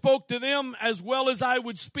I spoke to them as well as I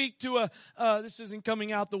would speak to this isn't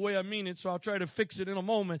coming out the way I mean it, so I'll try to fix it in a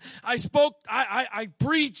moment. I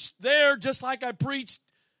preached there just like I preached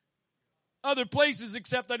other places,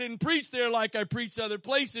 except I didn't preach there like I preached other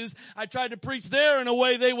places. I tried to preach there in a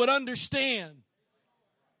way they would understand.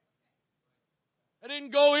 I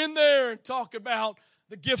didn't go in there and talk about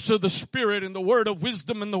The gifts of the Spirit and the word of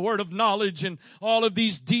wisdom and the word of knowledge and all of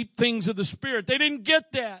these deep things of the Spirit. They didn't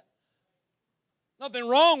get that. Nothing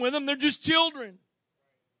wrong with them. They're just children.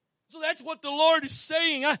 So that's what the Lord is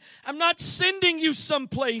saying. I'm not sending you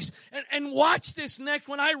someplace. And watch this next.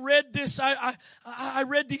 When I read this, I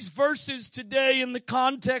read these verses today in the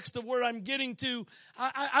context of where I'm getting to.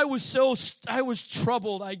 I was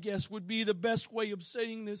troubled, I guess, would be the best way of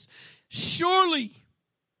saying this. Surely,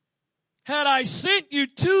 had I sent you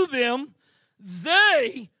to them,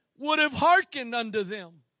 they would have hearkened unto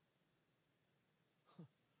them.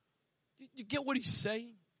 You get what he's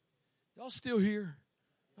saying? Y'all still here?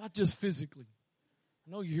 Not just physically.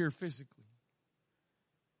 I know you're here physically.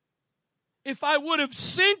 If I would have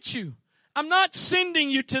sent you, I'm not sending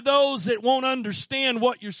you to those that won't understand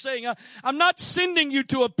what you're saying. I'm not sending you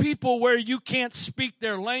to a people where you can't speak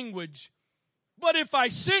their language. But if I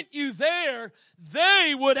sent you there,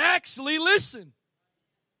 they would actually listen.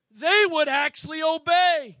 They would actually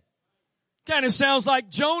obey. Kind of sounds like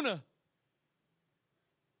Jonah.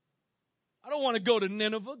 I don't want to go to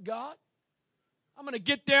Nineveh, God. I'm going to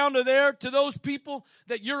get down to there, to those people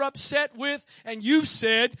that you're upset with, and you've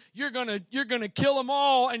said you're going to kill them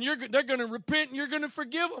all, and they're going to repent, and you're going to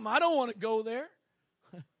forgive them. I don't want to go there.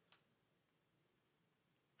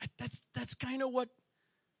 That's kind of what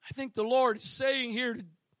I think the Lord is saying here to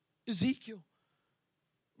Ezekiel.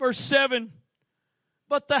 Verse 7.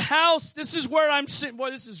 But the house, this is where I'm sitting.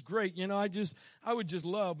 Boy, this is great. You know, I would just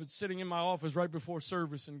love sitting in my office right before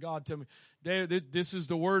service and God tell me, Dave, this is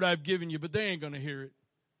the word I've given you, but they ain't going to hear it.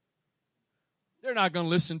 They're not going to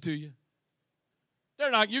listen to you.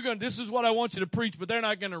 This is what I want you to preach, but they're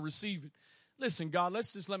not going to receive it. Listen, God,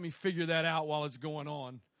 let me figure that out while it's going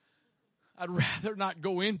on. I'd rather not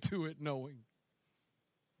go into it knowing.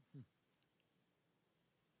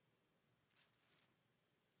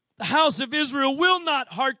 The house of Israel will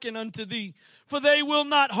not hearken unto thee, for they will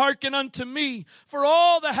not hearken unto me. For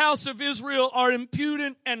all the house of Israel are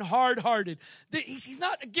impudent and hard-hearted. He's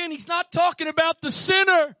not talking about the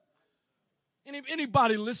sinner.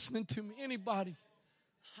 Anybody listening to me? Anybody?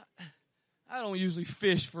 I don't usually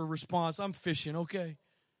fish for response. I'm fishing, okay?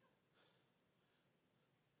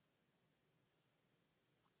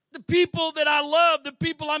 The people that I love, the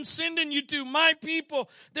people I'm sending you to, my people,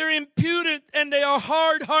 they're impudent and they are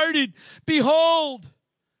hard-hearted. Behold,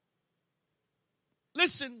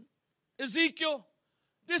 listen, Ezekiel,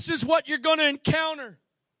 this is what you're going to encounter.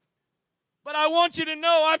 But I want you to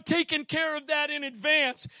know I've taken care of that in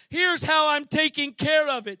advance. Here's how I'm taking care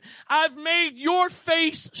of it. I've made your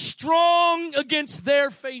face strong against their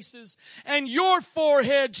faces and your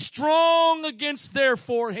forehead strong against their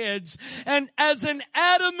foreheads. And as an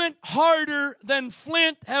adamant harder than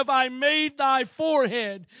flint have I made thy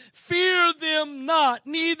forehead. Fear them not,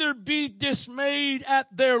 neither be dismayed at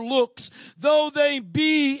their looks, though they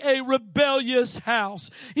be a rebellious house.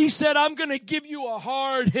 He said, I'm going to give you a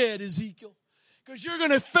hard head, Ezekiel. Because you're going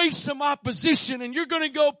to face some opposition and you're going to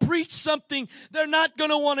go preach something they're not going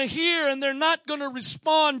to want to hear and they're not going to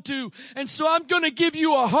respond to. And so I'm going to give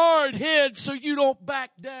you a hard head so you don't back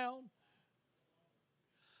down.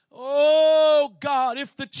 Oh God,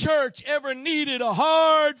 if the church ever needed a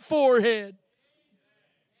hard forehead,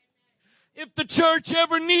 if the church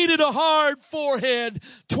ever needed a hard forehead,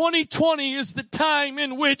 2020 is the time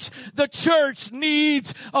in which the church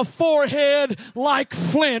needs a forehead like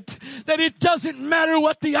flint. That it doesn't matter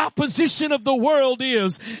what the opposition of the world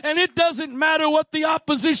is. And it doesn't matter what the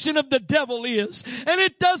opposition of the devil is. And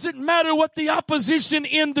it doesn't matter what the opposition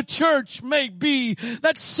in the church may be.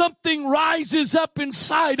 That something rises up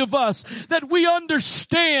inside of us. That we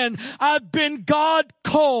understand I've been God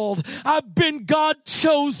called. I've been God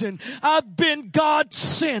chosen. I've been God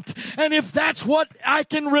sent. And if that's what I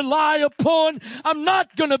can rely upon, I'm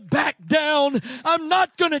not going to back down. I'm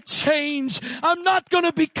not going to change. I'm not going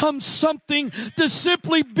to become something to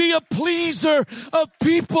simply be a pleaser of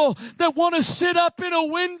people that want to sit up in a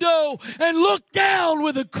window and look down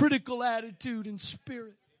with a critical attitude and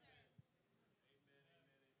spirit.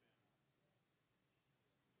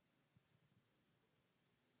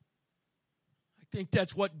 I think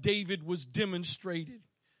that's what David was demonstrated.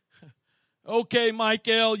 Okay,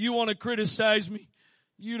 Michael, you want to criticize me?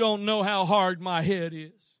 You don't know how hard my head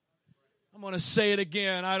is. I'm going to say it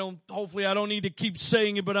again. Hopefully I don't need to keep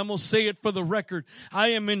saying it, but I'm going to say it for the record.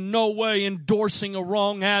 I am in no way endorsing a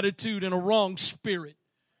wrong attitude and a wrong spirit.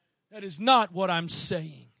 That is not what I'm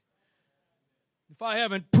saying. If I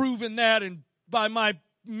haven't proven that and by my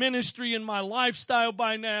ministry and my lifestyle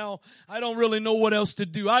by now, I don't really know what else to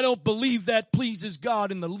do. I don't believe that pleases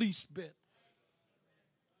God in the least bit.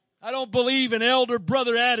 I don't believe an elder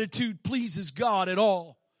brother attitude pleases God at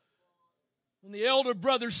all. When the elder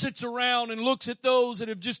brother sits around and looks at those that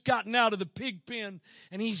have just gotten out of the pig pen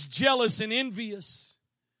and he's jealous and envious.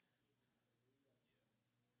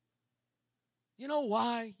 You know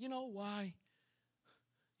why? You know why?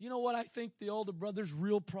 You know what I think the elder brother's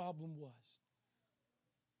real problem was?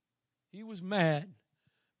 He was mad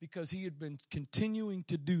because he had been continuing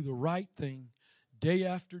to do the right thing day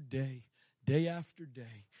after day, day after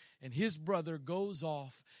day. And his brother goes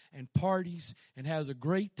off and parties and has a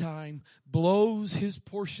great time, blows his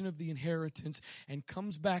portion of the inheritance, and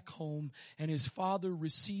comes back home, and his father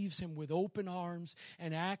receives him with open arms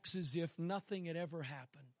and acts as if nothing had ever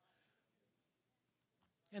happened.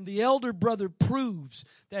 And the elder brother proves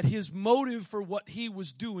that his motive for what he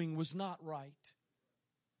was doing was not right.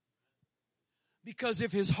 Because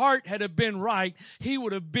if his heart had have been right, he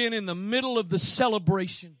would have been in the middle of the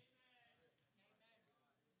celebration.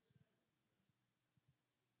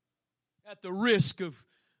 At the risk of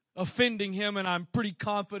offending him, and I'm pretty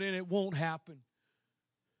confident it won't happen.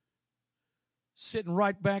 Sitting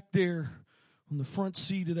right back there on the front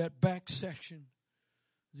seat of that back section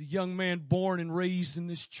is a young man born and raised in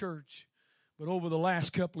this church, but over the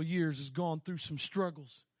last couple of years has gone through some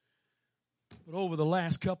struggles. But over the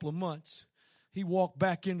last couple of months, he walked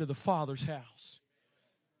back into the Father's house.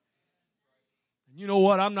 And you know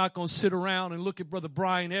what? I'm not going to sit around and look at Brother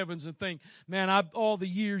Brian Evans and think, man, all the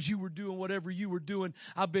years you were doing whatever you were doing,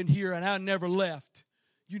 I've been here and I never left.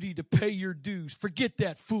 You need to pay your dues. Forget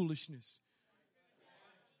that foolishness.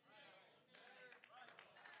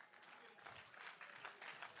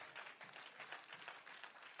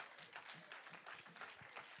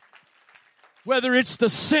 Whether it's the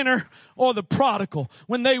sinner or the prodigal,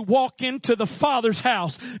 when they walk into the Father's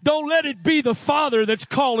house, don't let it be the Father that's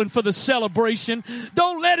calling for the celebration.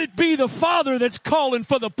 Don't let it be the Father that's calling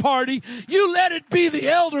for the party. You let it be the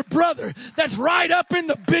elder brother that's right up in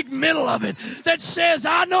the big middle of it, that says,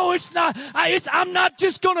 I know it's not, I'm not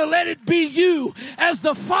just going to let it be you as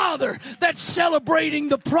the Father that's celebrating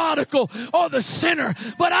the prodigal or the sinner,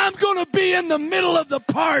 but I'm going to be in the middle of the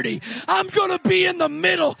party. I'm going to be in the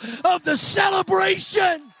middle of the celebration.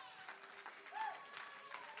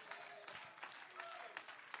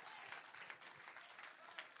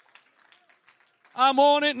 I'm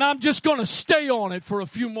on it, and I'm just going to stay on it for a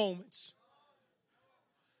few moments.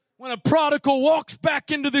 When a prodigal walks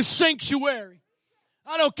back into this sanctuary,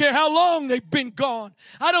 I don't care how long they've been gone.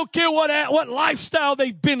 I don't care what lifestyle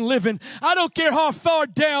they've been living. I don't care how far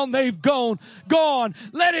down they've gone.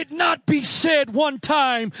 Let it not be said one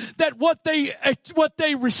time that what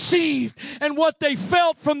they received and what they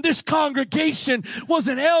felt from this congregation was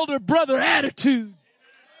an elder brother attitude.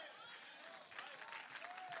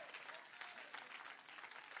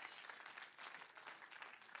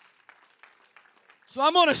 So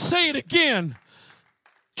I'm going to say it again.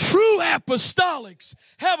 True apostolics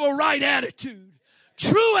have a right attitude.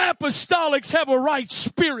 True apostolics have a right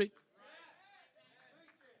spirit.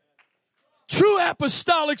 True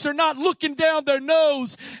apostolics are not looking down their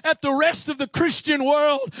nose at the rest of the Christian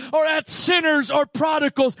world or at sinners or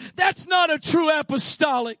prodigals. That's not a true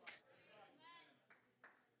apostolic.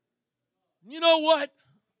 You know what?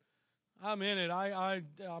 I'm in it.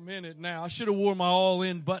 I'm in it now. I should have worn my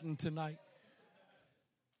all-in button tonight.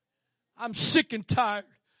 I'm sick and tired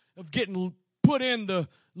of getting put in the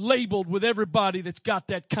labeled with everybody that's got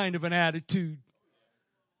that kind of an attitude.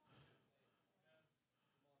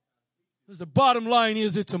 Because the bottom line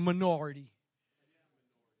is it's a minority.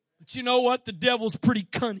 But you know what? The devil's pretty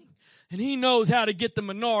cunning. And he knows how to get the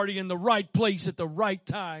minority in the right place at the right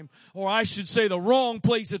time. Or I should say the wrong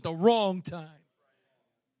place at the wrong time.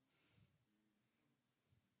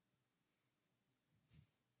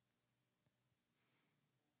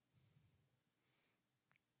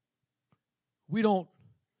 We don't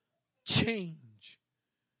change.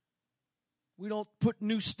 We don't put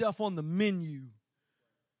new stuff on the menu.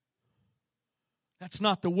 That's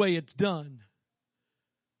not the way it's done.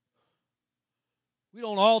 We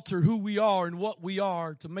don't alter who we are and what we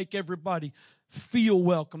are to make everybody feel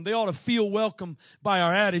welcome. They ought to feel welcome by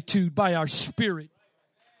our attitude, by our spirit.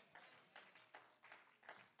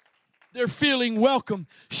 Their feeling welcome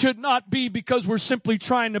should not be because we're simply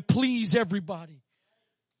trying to please everybody.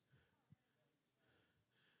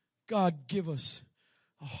 God, give us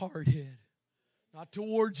a hard head, not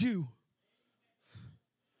towards you.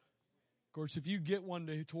 Of course, if you get one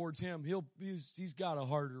towards him, he's got a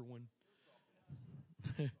harder one.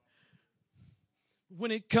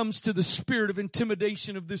 When it comes to the spirit of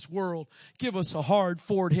intimidation of this world, give us a hard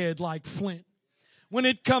forehead like Flint. when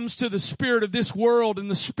it comes to the spirit of this world and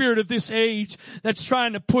the spirit of this age that's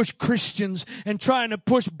trying to push Christians and trying to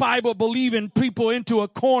push Bible-believing people into a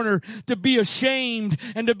corner to be ashamed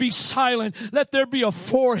and to be silent. Let there be a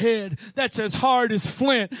forehead that's as hard as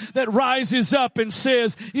flint that rises up and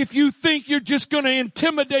says, if you think you're just going to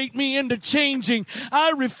intimidate me into changing,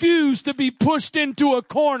 I refuse to be pushed into a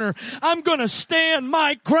corner. I'm going to stand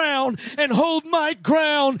my ground and hold my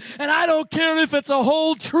ground, and I don't care if it's a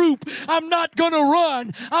whole troop. I'm not going to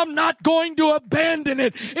run. I'm not going to abandon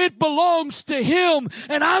it. It belongs to Him,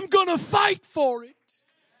 and I'm going to fight for it.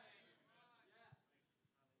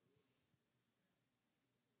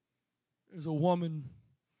 There's a woman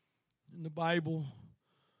in the Bible,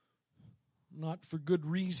 not for good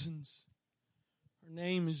reasons. Her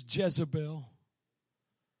name is Jezebel.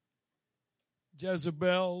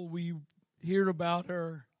 Jezebel, we hear about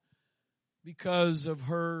her because of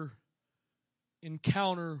her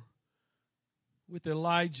encounter with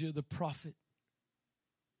Elijah the prophet.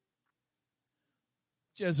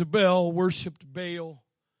 Jezebel worshipped Baal.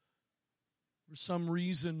 For some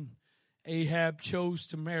reason, Ahab chose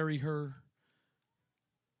to marry her.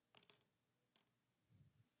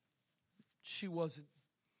 She wasn't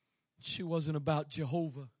about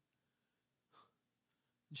Jehovah.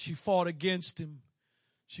 She fought against him.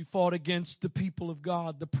 She fought against the people of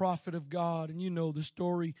God, the prophet of God. And you know the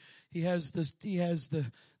story. He has the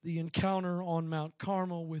encounter on Mount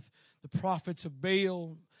Carmel with the prophets of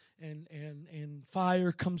Baal, and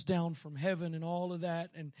fire comes down from heaven and all of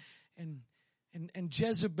that. And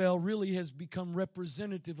Jezebel really has become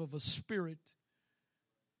representative of a spirit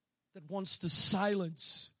that wants to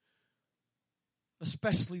silence,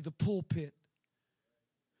 especially the pulpit,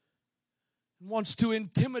 and wants to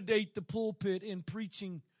intimidate the pulpit in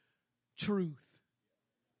preaching truth.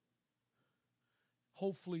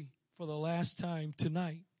 Hopefully, for the last time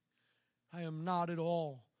tonight, I am not at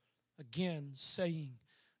all, again, saying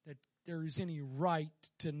that there is any right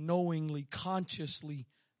to knowingly, consciously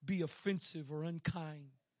be offensive or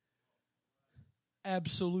unkind.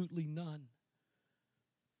 Absolutely none.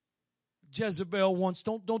 Jezebel wants,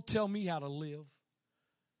 don't tell me how to live.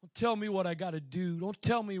 Don't tell me what I got to do. Don't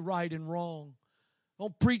tell me right and wrong.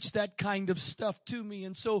 Don't preach that kind of stuff to me.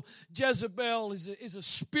 And so Jezebel is a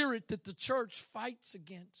spirit that the church fights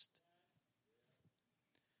against.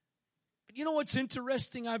 But you know what's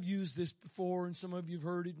interesting? I've used this before, and some of you have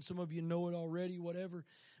heard it, and some of you know it already, whatever.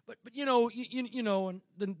 But you know, and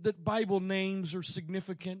the Bible names are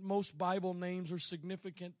significant. Most Bible names are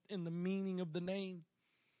significant in the meaning of the name.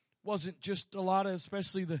 Wasn't just a lot of,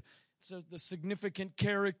 especially the significant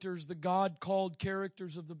characters, the God-called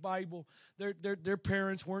characters of the Bible. Their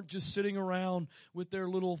parents weren't just sitting around with their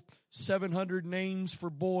little 700 names for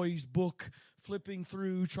boys book, flipping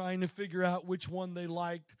through, trying to figure out which one they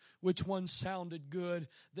liked, which one sounded good.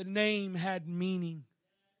 The name had meaning.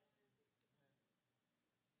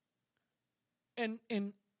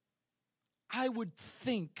 And I would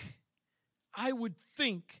think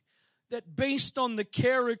that based on the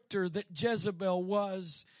character that Jezebel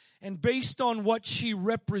was, and based on what she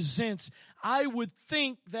represents, I would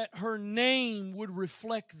think that her name would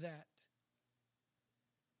reflect that.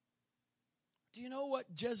 Do you know what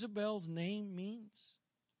Jezebel's name means?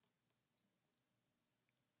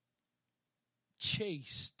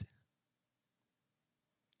 Chaste.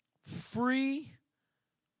 Free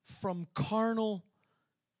from carnal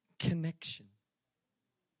connection.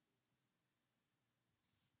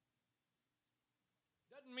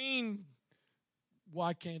 Doesn't mean, well,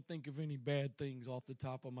 I can't think of any bad things off the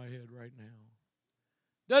top of my head right now.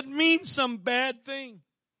 Doesn't mean some bad thing.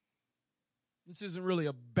 This isn't really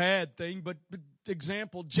a bad thing, but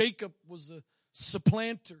example, Jacob was a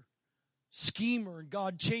supplanter, schemer, and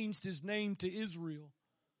God changed his name to Israel.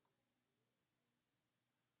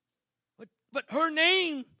 But her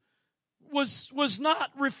name was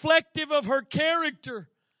not reflective of her character.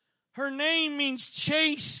 Her name means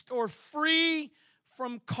chaste or free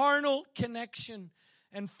from carnal connection.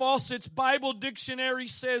 And Fawcett's Bible Dictionary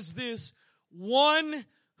says this: one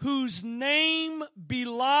whose name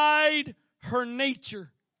belied her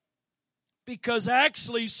nature, because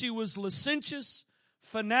actually she was licentious,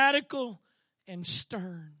 fanatical, and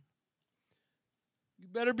stern. You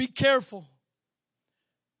better be careful.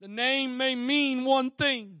 The name may mean one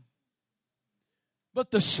thing, but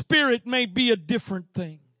the spirit may be a different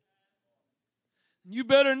thing. You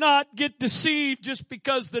better not get deceived just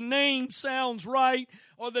because the name sounds right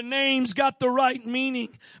or the name's got the right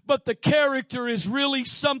meaning, but the character is really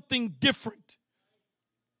something different.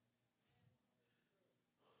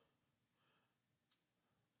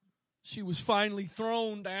 She was finally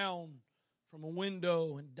thrown down from a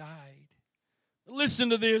window and died. Listen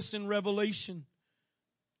to this in Revelation.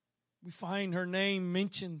 We find her name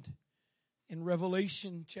mentioned in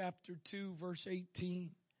Revelation chapter 2, verse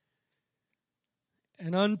 18.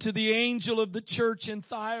 And unto the angel of the church in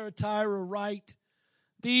Thyatira write,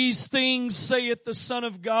 these things saith the Son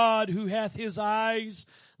of God, who hath his eyes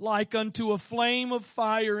like unto a flame of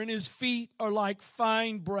fire, and his feet are like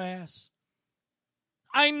fine brass.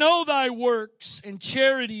 I know thy works, and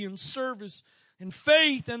charity, and service, and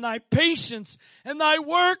faith, and thy patience, and thy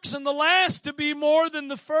works, and the last to be more than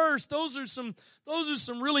the first. Those are some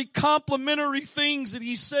really complimentary things that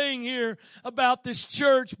he's saying here about this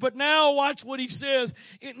church. But now watch what he says.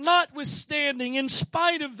 Notwithstanding, in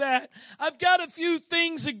spite of that, I've got a few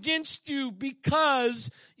things against you, because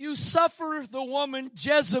you suffer the woman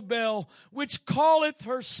Jezebel, which calleth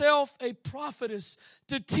herself a prophetess,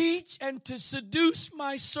 to teach and to seduce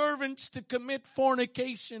my servants to commit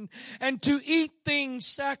fornication and to eat things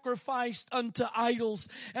sacrificed unto idols.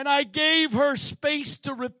 And I gave her space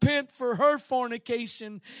to repent for her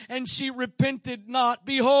fornication, and she repented not.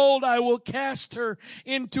 Behold, I will cast her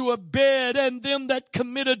into a bed, and them that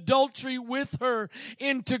commit adultery with her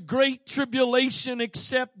into great tribulation,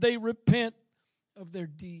 except they repent of their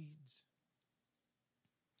deeds.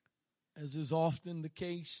 As is often the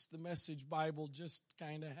case, the Message Bible just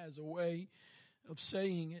kind of has a way of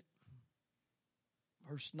saying it.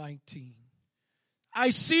 Verse 19.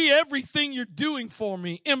 I see everything you're doing for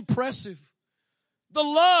me. Impressive. The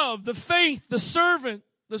love, the faith, the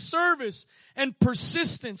service, and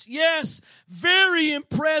persistence. Yes, very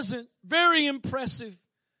impressive. Very impressive.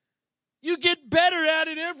 You get better at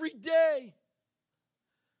it every day.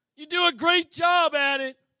 You do a great job at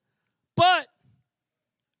it. But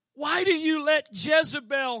why do you let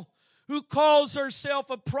Jezebel, who calls herself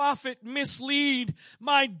a prophet, mislead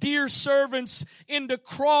my dear servants into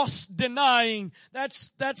cross denying?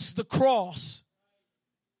 That's the cross.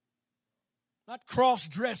 Not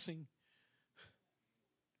cross-dressing.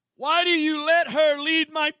 Why do you let her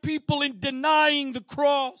lead my people in denying the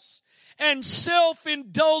cross and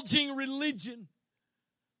self-indulging religion?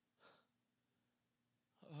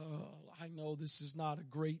 I know this is not a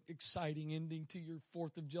great, exciting ending to your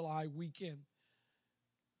 4th of July weekend.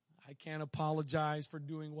 I can't apologize for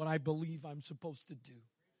doing what I believe I'm supposed to do.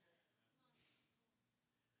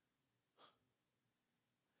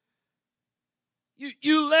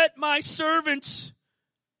 You let my servants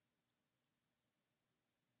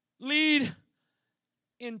lead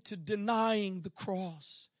into denying the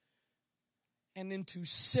cross and into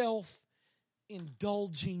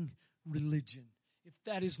self-indulging religion. If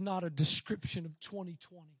that is not a description of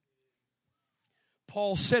 2020.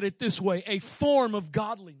 Paul said it this way, a form of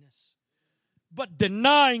godliness, but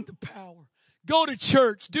denying the power. Go to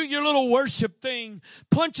church, do your little worship thing,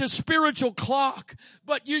 punch a spiritual clock,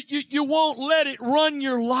 but you won't let it run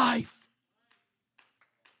your life.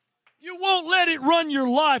 You won't let it run your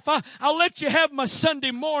life. I'll let you have my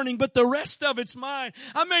Sunday morning, but the rest of it's mine.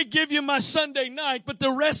 I may give you my Sunday night, but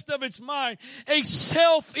the rest of it's mine. A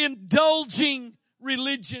self-indulging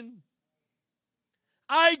religion.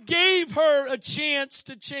 I gave her a chance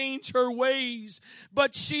to change her ways,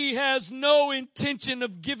 but she has no intention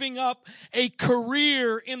of giving up a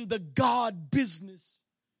career in the God business.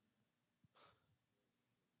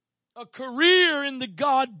 A career in the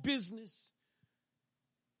God business.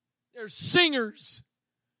 There's singers.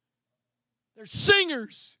 There's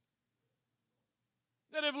singers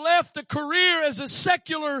that have left a career as a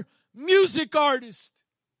secular music artist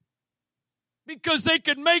because they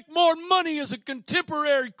could make more money as a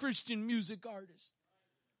contemporary Christian music artist.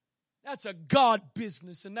 That's a God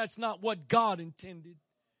business, and that's not what God intended.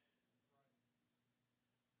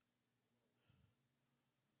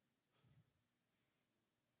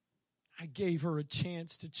 I gave her a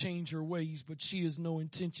chance to change her ways, but she has no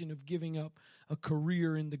intention of giving up a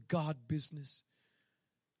career in the God business.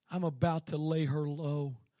 I'm about to lay her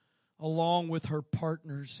low, along with her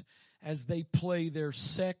partners, as they play their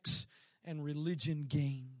sex and religion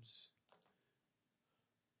games.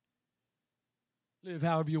 Live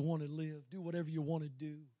however you want to live. Do whatever you want to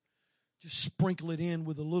do. Just sprinkle it in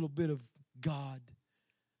with a little bit of God.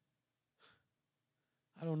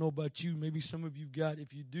 I don't know about you. Maybe some of you've got,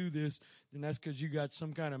 if you do this, then that's because you got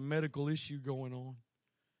some kind of medical issue going on.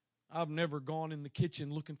 I've never gone in the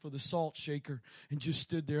kitchen looking for the salt shaker and just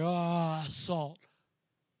stood there, salt.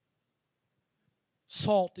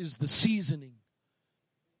 Salt is the seasoning.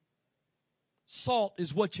 Salt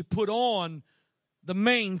is what you put on the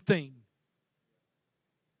main thing.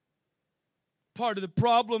 Part of the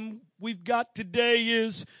problem we've got today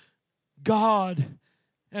is God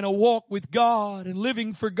and a walk with God and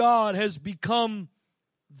living for God has become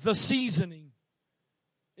the seasoning.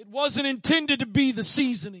 It wasn't intended to be the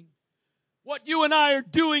seasoning. What you and I are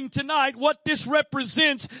doing tonight, what this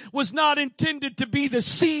represents, was not intended to be the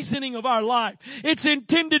seasoning of our life. It's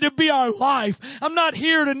intended to be our life. I'm not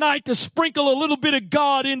here tonight to sprinkle a little bit of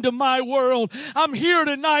God into my world. I'm here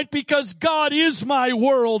tonight because God is my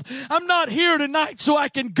world. I'm not here tonight so I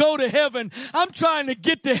can go to heaven. I'm trying to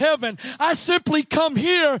get to heaven. I simply come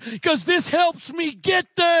here because this helps me get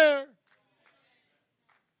there.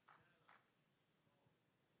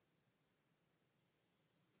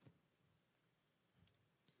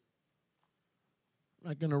 I'm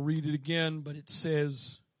not going to read it again, but it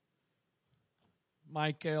says,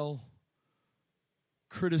 Michal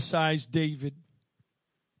criticized David.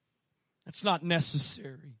 That's not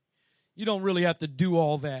necessary. You don't really have to do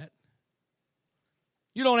all that.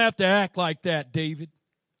 You don't have to act like that, David.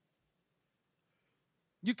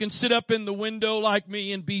 You can sit up in the window like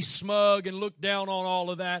me and be smug and look down on all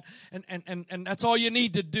of that, and that's all you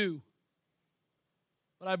need to do.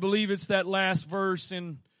 But I believe it's that last verse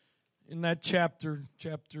in that chapter,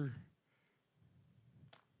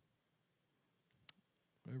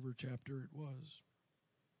 whatever chapter it was.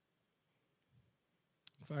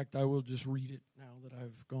 In fact, I will just read it now that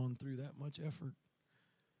I've gone through that much effort.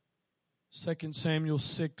 2 Samuel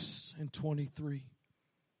 6:23.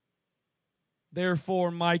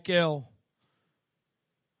 Therefore, Michal,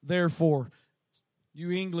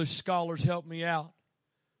 you English scholars help me out.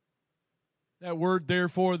 That word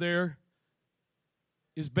therefore there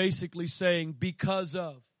is basically saying because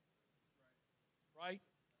of. Right?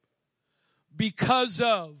 Because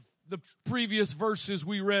of the previous verses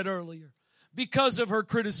we read earlier. Because of her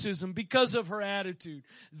criticism, because of her attitude.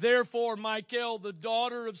 Therefore, Michal, the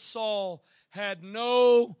daughter of Saul, had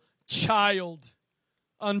no child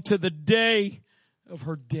unto the day of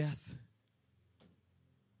her death.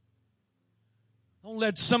 Don't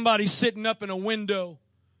let somebody sitting up in a window,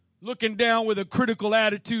 looking down with a critical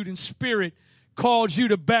attitude and spirit, cause you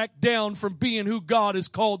to back down from being who God has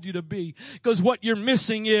called you to be. Because what you're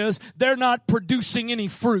missing is they're not producing any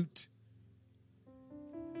fruit.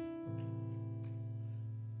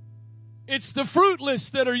 It's the fruitless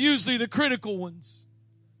that are usually the critical ones.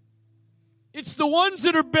 It's the ones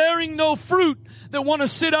that are bearing no fruit that want to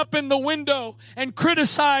sit up in the window and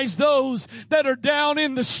criticize those that are down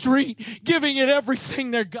in the street, giving it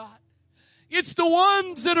everything they got. It's the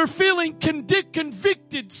ones that are feeling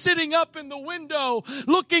convicted, sitting up in the window,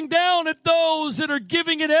 looking down at those that are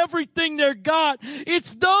giving it everything they got.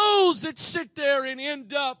 It's those that sit there and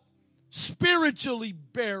end up spiritually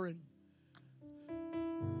barren.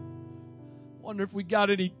 Wonder if we got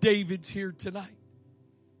any Davids here tonight.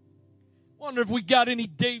 Wonder if we got any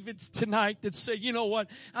Davids tonight that say, you know what,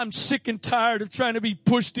 I'm sick and tired of trying to be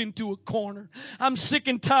pushed into a corner. I'm sick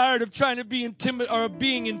and tired of trying to be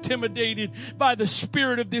being intimidated by the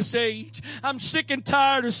spirit of this age. I'm sick and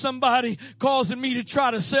tired of somebody causing me to try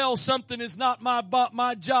to sell something that's not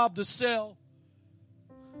my job to sell.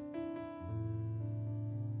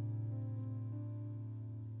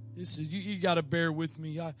 This is, you got to bear with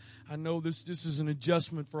me. I know this is an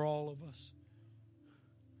adjustment for all of us.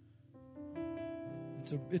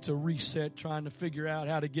 It's a reset, trying to figure out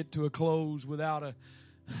how to get to a close without an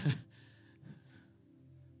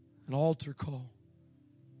altar call.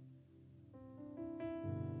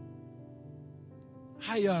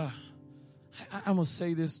 I'm gonna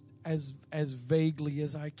say this as vaguely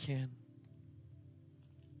as I can.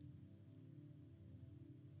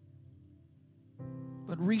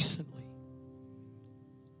 But recently,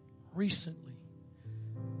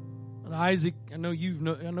 Isaac, I know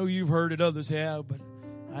you've heard it, others have, but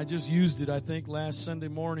I just used it, I think, last Sunday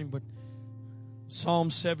morning. But Psalm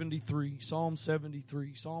 73.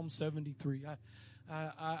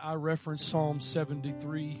 I reference Psalm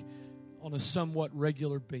 73 on a somewhat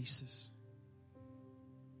regular basis.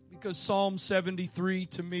 Because Psalm 73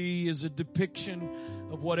 to me is a depiction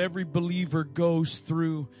of what every believer goes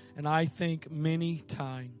through, and I think many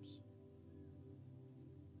times.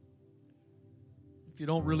 If you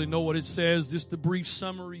don't really know what it says, just the brief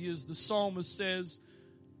summary is the psalmist says,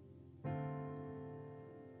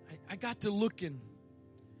 I got to looking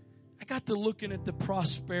at the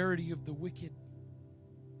prosperity of the wicked.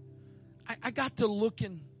 I got to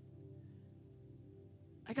looking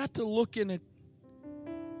at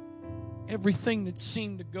everything that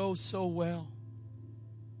seemed to go so well.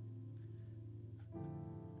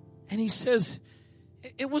 And he says,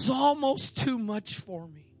 it was almost too much for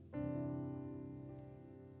me.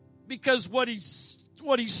 Because what he's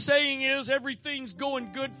saying is everything's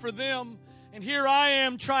going good for them. And here I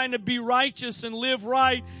am trying to be righteous and live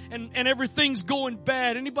right, and everything's going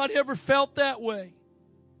bad. Anybody ever felt that way?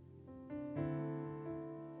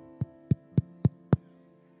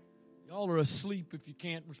 Y'all are asleep if you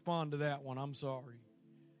can't respond to that one. I'm sorry.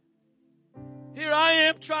 Here I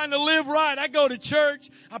am trying to live right. I go to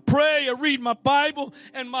church, I pray, I read my Bible,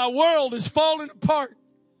 and my world is falling apart.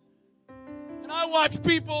 And I watch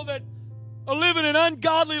people that are living an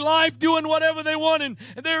ungodly life, doing whatever they want, and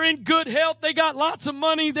they're in good health. They got lots of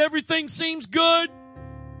money. Everything seems good.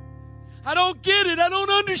 I don't get it. I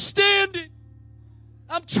don't understand it.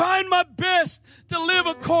 I'm trying my best to live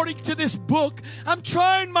according to this book. I'm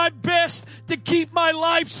trying my best to keep my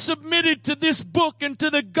life submitted to this book and to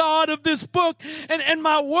the God of this book. And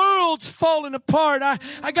my world's falling apart.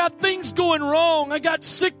 I got things going wrong. I got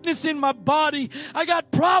sickness in my body. I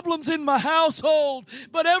got problems in my household.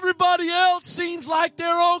 But everybody else seems like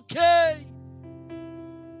they're okay.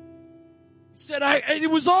 He said,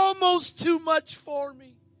 it was almost too much for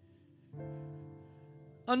me.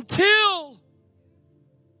 Until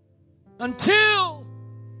I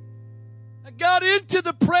got into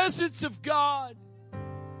the presence of God.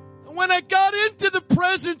 And when I got into the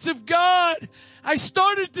presence of God, I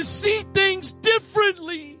started to see things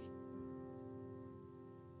differently.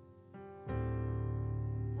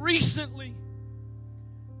 Recently,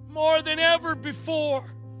 more than ever before,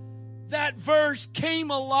 that verse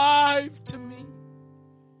came alive to me.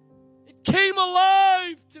 It came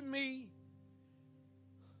alive to me.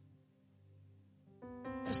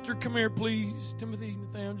 Esther, come here, please. Timothy,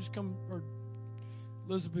 Nathaniel, just come. Or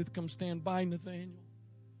Elizabeth, come stand by Nathaniel.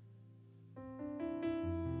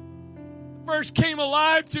 The verse came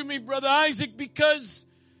alive to me, Brother Isaac, because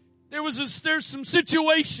there's some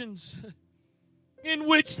situations in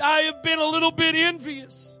which I have been a little bit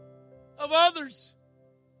envious of others.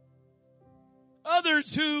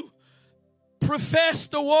 Others who profess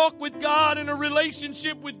to walk with God in a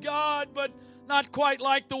relationship with God, but not quite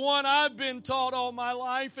like the one I've been taught all my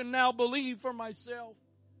life and now believe for myself.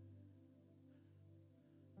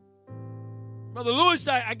 Brother Lewis,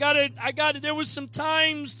 I got it. There was some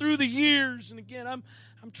times through the years, and again, I'm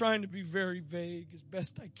trying to be very vague as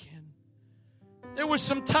best I can. There was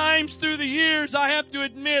some times through the years, I have to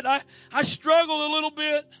admit, I struggled a little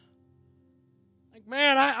bit. Like,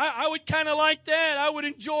 man, I would kind of like that. I would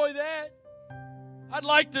enjoy that. I'd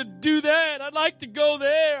like to do that. I'd like to go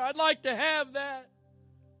there. I'd like to have that.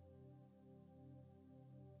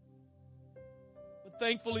 But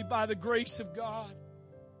thankfully, by the grace of God,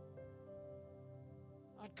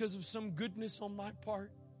 not because of some goodness on my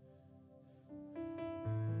part,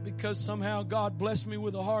 because somehow God blessed me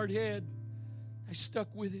with a hard head, I stuck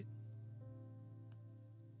with it.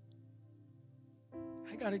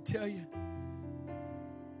 I got to tell you,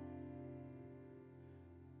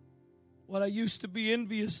 what I used to be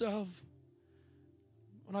envious of,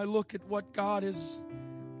 when I look at what God has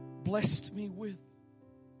blessed me with.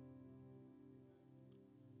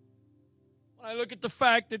 When I look at the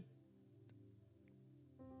fact that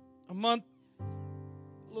a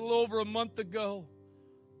little over a month ago,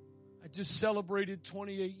 I just celebrated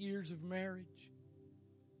 28 years of marriage.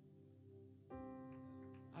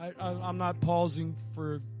 I'm not pausing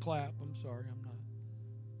for a clap. I'm sorry, I'm not.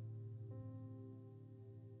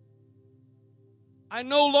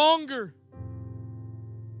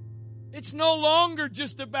 It's no longer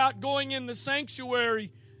just about going in the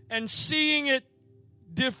sanctuary and seeing it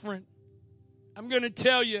different. I'm going to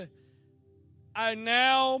tell you, I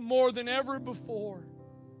now, more than ever before,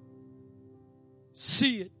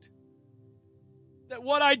 see it. That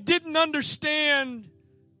what I didn't understand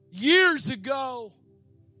years ago,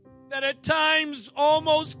 that at times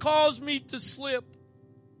almost caused me to slip,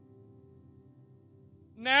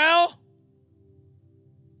 now,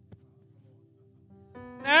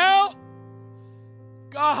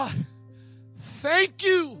 God, thank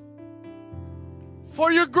you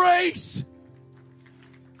for your grace.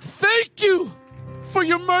 Thank you for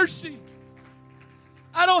your mercy.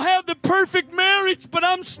 I don't have the perfect marriage, but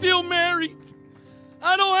I'm still married.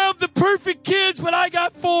 I don't have the perfect kids, but I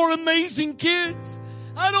got 4 amazing kids.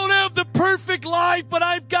 I don't have the perfect life, but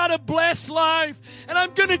I've got a blessed life. And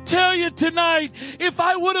I'm going to tell you tonight, if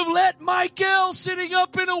I would have let Michael sitting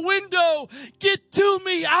up in a window get to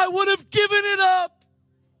me, I would have given it up.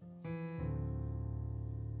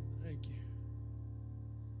 Thank you.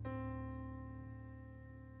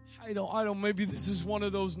 I don't, maybe this is one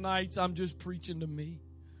of those nights I'm just preaching to me.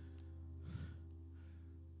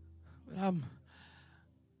 But I'm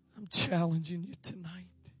challenging you tonight.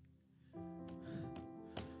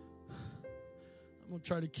 I'm going to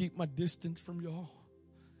try to keep my distance from y'all.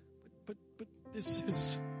 But this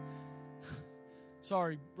is...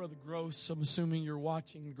 Sorry, Brother Gross. I'm assuming you're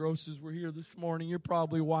watching. Grosses were here this morning. You're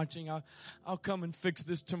probably watching. I'll come and fix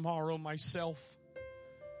this tomorrow myself.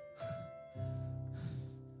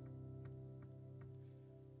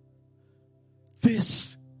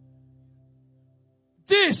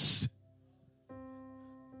 This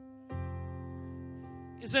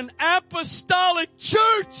is an apostolic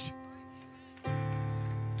church.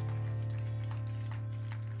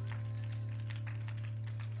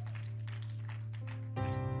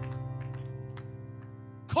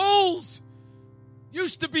 Coles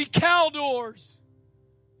used to be Caldors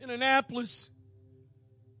in Annapolis.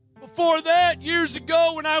 Before that, years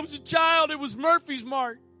ago when I was a child, it was Murphy's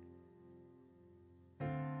Mart.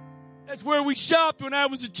 That's where we shopped when I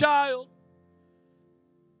was a child.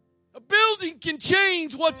 A building can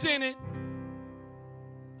change what's in it.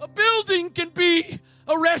 A building can be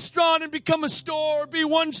a restaurant and become a store, be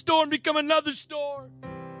one store and become another store.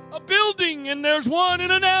 A building, and there's one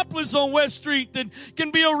in Annapolis on West Street that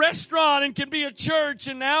can be a restaurant and can be a church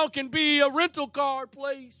and now can be a rental car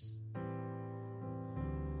place.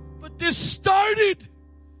 But this started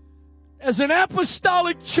as an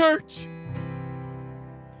apostolic church.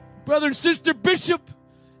 Brother and Sister Bishop,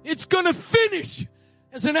 it's going to finish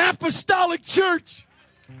as an apostolic church.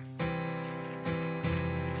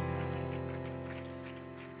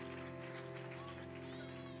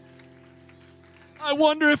 I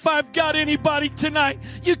wonder if I've got anybody tonight.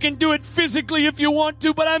 You can do it physically if you want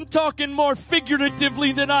to, but I'm talking more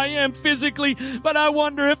figuratively than I am physically. But I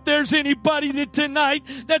wonder if there's anybody that tonight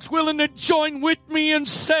that's willing to join with me and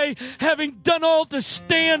say, having done all to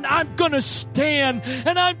stand, I'm going to stand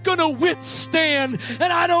and I'm going to withstand.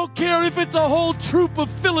 And I don't care if it's a whole troop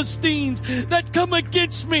of Philistines that come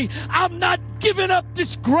against me. I'm not giving up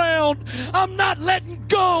this ground. I'm not letting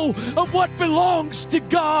go of what belongs to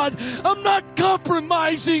God. I'm not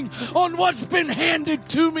compromising on what's been handed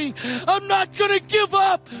to me. I'm not going to give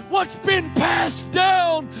up what's been passed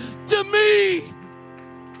down to me.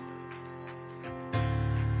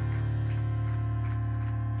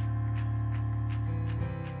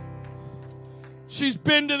 She's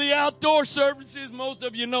been to the outdoor services. Most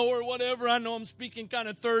of you know her, whatever. I know I'm speaking kind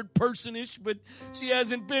of third person-ish, but she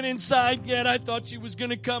hasn't been inside yet. I thought she was going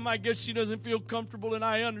to come. I guess she doesn't feel comfortable, and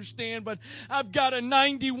I understand. But I've got a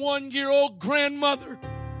 91-year-old grandmother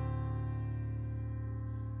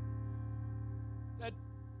that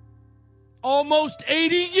almost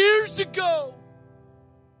 80 years ago,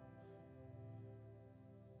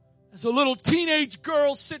 as a little teenage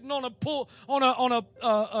girl sitting on a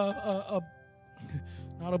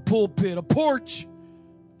not a pulpit, a porch.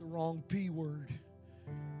 The wrong P word.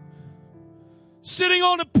 Sitting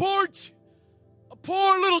on a porch. A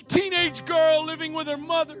poor little teenage girl living with her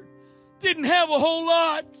mother. Didn't have a whole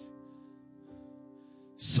lot.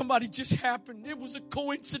 Somebody just happened. It was a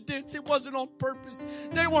coincidence. It wasn't on purpose.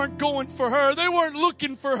 They weren't going for her. They weren't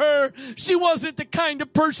looking for her. She wasn't the kind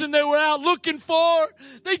of person they were out looking for.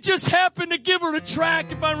 They just happened to give her a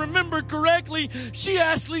tract. If I remember correctly, she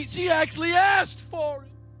actually asked for it.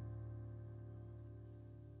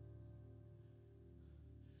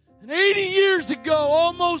 And 80 years ago,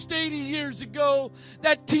 almost 80 years ago,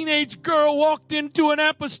 that teenage girl walked into an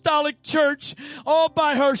apostolic church all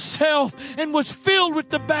by herself and was filled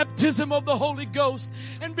with the baptism of the Holy Ghost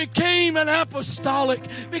and became an apostolic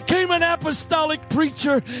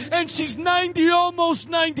preacher. And she's 90, almost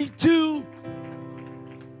 92.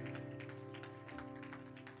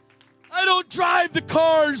 I don't drive the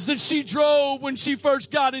cars that she drove when she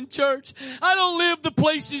first got in church. I don't live the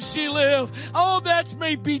places she lived. All that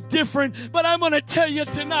may be different, but I'm going to tell you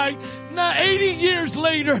tonight, now 80 years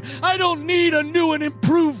later, I don't need a new and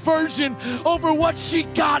improved version over what she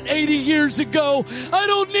got 80 years ago. I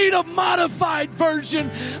don't need a modified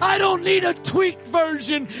version. I don't need a tweaked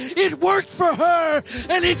version. It worked for her,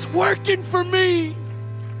 and it's working for me.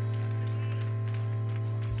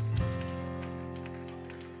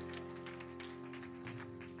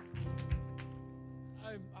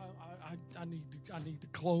 I need to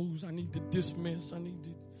close. I need to dismiss.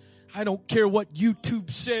 I don't care what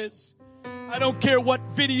YouTube says. I don't care what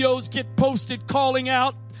videos get posted calling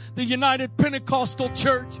out the United Pentecostal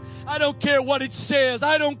Church. I don't care what it says.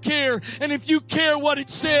 I don't care. And if you care what it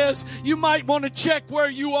says, you might want to check where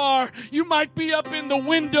you are. You might be up in the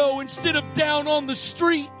window instead of down on the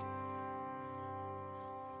street.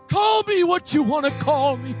 Call me what you want to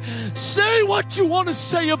call me. Say what you want to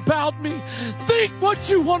say about me. Think what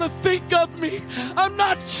you want to think of me. I'm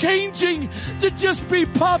not changing to just be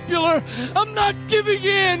popular. I'm not giving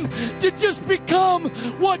in to just become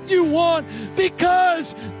what you want,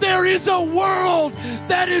 because there is a world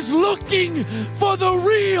that is looking for the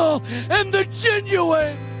real and the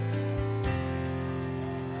genuine.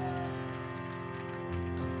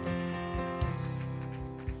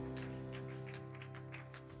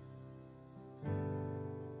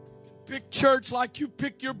 church like you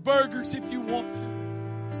pick your burgers if you want to.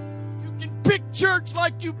 You can pick church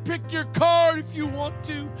like you pick your car if you want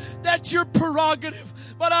to. That's your prerogative.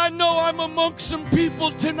 But I know I'm amongst some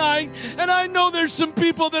people tonight, and I know there's some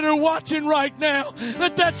people that are watching right now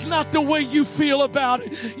that that's not the way you feel about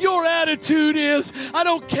it. Your attitude is, I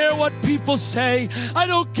don't care what people say. I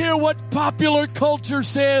don't care what popular culture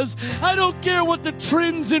says. I don't care what the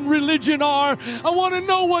trends in religion are. I want to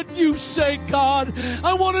know what you say, God.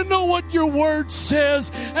 I want to know what your word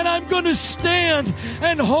says, and I'm going to stand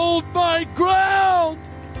and hold my ground.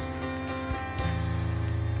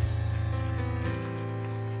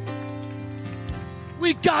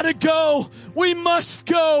 We gotta go. We must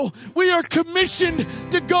go. We are commissioned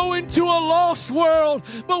to go into a lost world,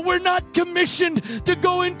 but we're not commissioned to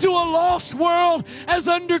go into a lost world as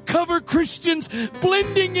undercover Christians,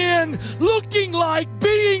 blending in, looking like,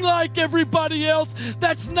 being like everybody else.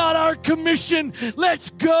 That's not our commission. Let's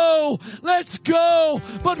go. Let's go.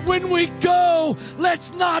 But when we go,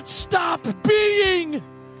 let's not stop being.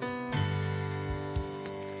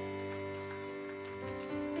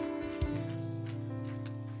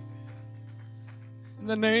 In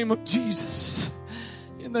the name of Jesus,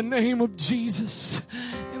 in the name of Jesus,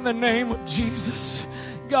 in the name of Jesus.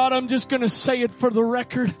 God, I'm just going to say it for the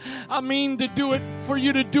record. I mean to do it, for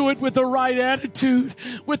you to do it with the right attitude,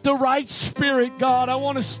 with the right spirit, God. I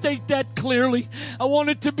want to state that clearly. I want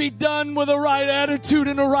it to be done with a right attitude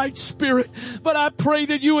and a right spirit. But I pray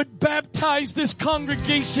that you would baptize this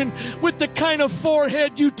congregation with the kind of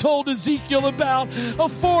forehead you told Ezekiel about. A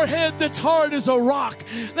forehead that's hard as a rock,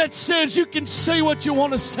 that says you can say what you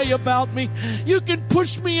want to say about me. You can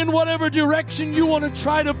push me in whatever direction you want to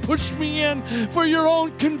try to push me in for your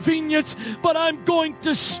own convenience, but I'm going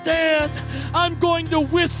to stand. I'm going to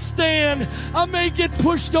withstand. I may get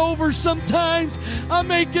pushed over sometimes. I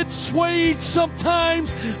may get swayed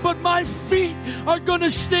sometimes, but my feet are going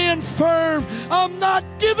to stand firm. I'm not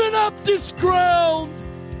giving up this ground.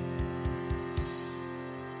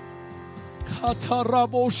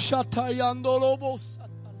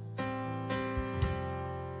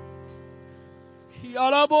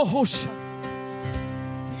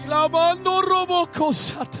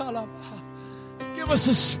 Give us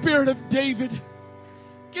a spirit of David.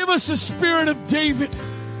 Give us a spirit of David.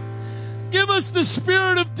 Give us the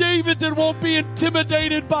spirit of David that won't be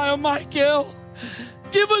intimidated by a Michael.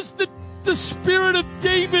 Give us the spirit of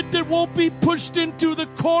David that won't be pushed into the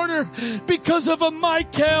corner because of a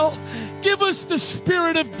Michael. Give us the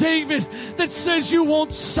spirit of David that says you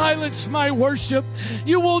won't silence my worship.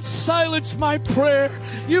 You won't silence my prayer.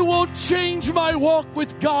 You won't change my walk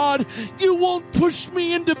with God. You won't push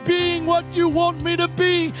me into being what you want me to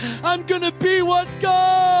be. I'm going to be what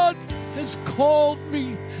God has called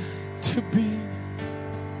me to be.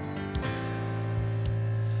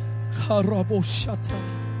 Haraboshata.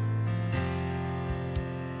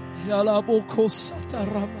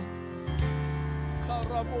 Yalabokosatarama.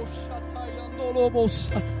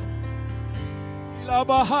 Karaboshatayandolobosata.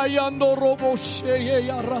 Ilabahayando robosheye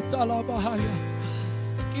yaratalabahaya.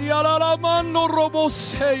 Kialalamando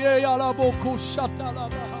roboseye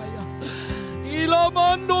yalabokoshatalabahaya.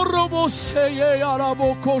 Ilamando roboseye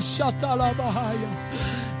yalabokoshatalabahaya.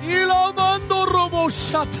 Ilamando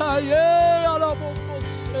roboshataye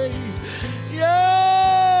yalabokoseye.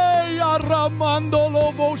 Yeah, Yaramando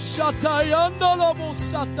lobo shatayando lobo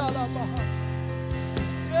satalabahaya.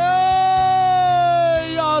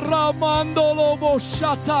 Yeah, Yaramando lobo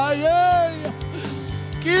shataye.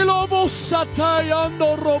 Kilobo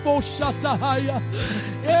satayando robo shataya.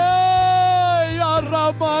 Yeah,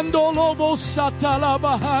 Yaramando lobo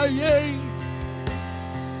satalabahaya.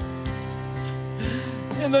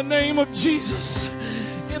 In the name of Jesus.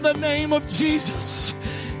 In the name of Jesus.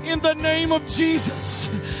 In the name of Jesus.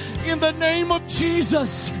 In the name of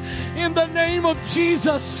Jesus. In the name of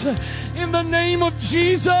Jesus. In the name of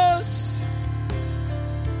Jesus.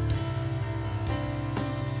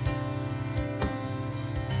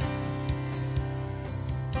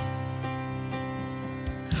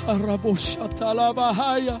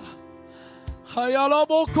 Karaboshatalabahaya.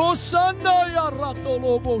 Hayalabokosanda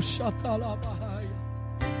yaratoloboshatalabahaya.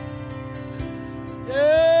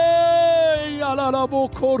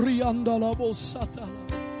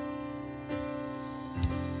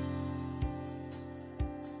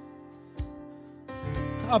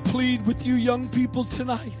 I plead with you young people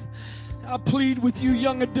tonight. I plead with you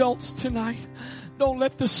young adults tonight. Don't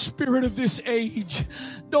let the spirit of this age,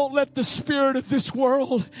 don't let the spirit of this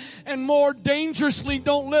world, and more dangerously,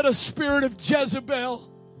 don't let a spirit of Jezebel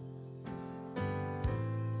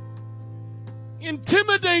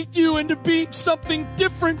intimidate you into being something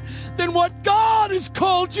different than what God has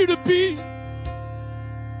called you to be.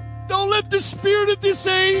 Don't let the spirit of this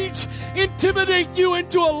age intimidate you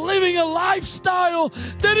into living a lifestyle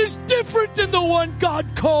that is different than the one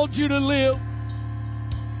God called you to live.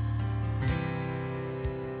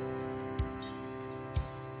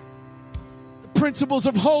 The principles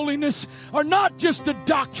of holiness are not just the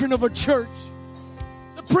doctrine of a church.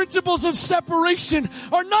 The principles of separation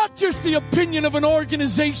are not just the opinion of an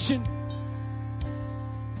organization.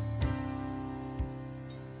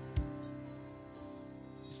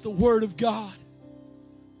 The Word of God.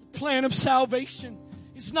 The plan of salvation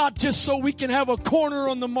is not just so we can have a corner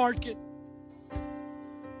on the market.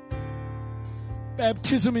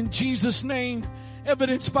 Baptism in Jesus' name,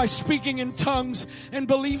 evidenced by speaking in tongues and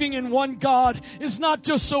believing in one God, is not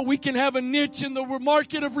just so we can have a niche in the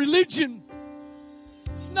market of religion.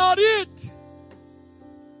 It's not it.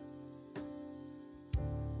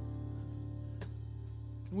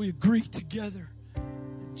 We agree together.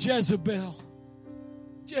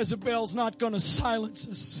 Jezebel's not going to silence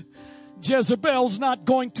us. Jezebel's not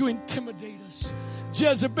going to intimidate us.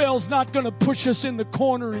 Jezebel's not going to push us in the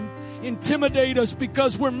corner and intimidate us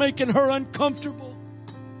because we're making her uncomfortable.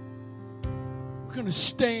 We're going to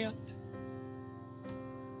stand.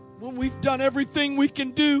 When we've done everything we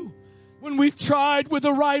can do, when we've tried with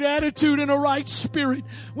a right attitude and a right spirit,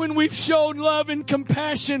 when we've shown love and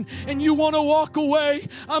compassion and you want to walk away,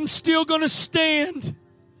 I'm still going to stand.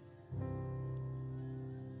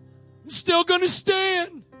 Still going to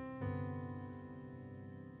stand.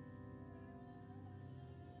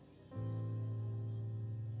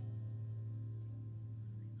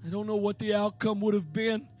 I don't know what the outcome would have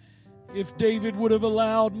been if David would have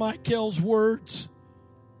allowed Michal's words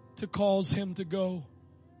to cause him to go.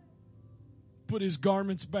 Put his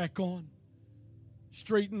garments back on.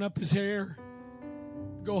 Straighten up his hair.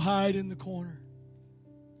 Go hide in the corner.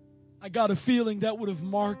 I got a feeling that would have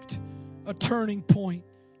marked a turning point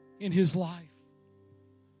in his life.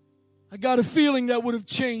 I got a feeling that would have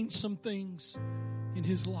changed some things in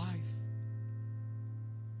his life.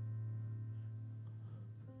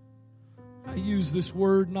 I use this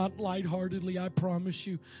word not lightheartedly, I promise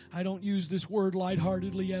you. I don't use this word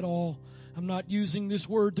lightheartedly at all. I'm not using this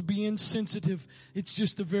word to be insensitive. It's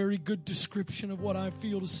just a very good description of what I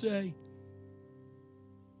feel to say.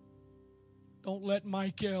 Don't let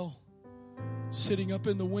Michal sitting up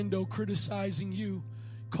in the window criticizing you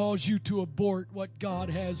cause you to abort what God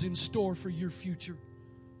has in store for your future.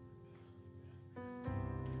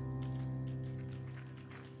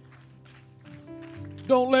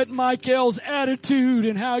 Don't let Michal's attitude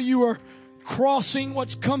and how you are crossing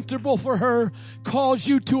what's comfortable for her cause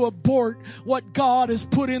you to abort what God has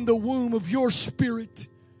put in the womb of your spirit.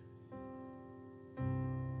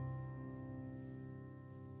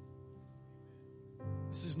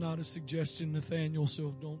 This is not a suggestion, Nathaniel,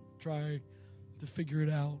 so don't try to figure it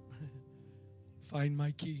out. Find my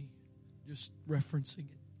key. Just referencing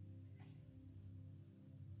it.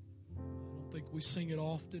 I don't think we sing it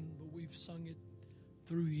often, but we've sung it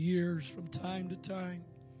through the years from time to time.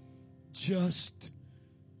 Just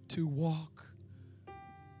to walk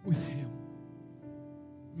with Him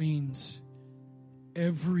means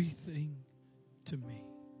everything to me.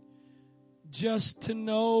 Just to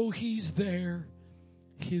know He's there.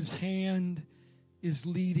 His hand is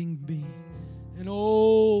leading me. And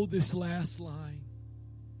oh, this last line.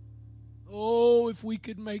 Oh, if we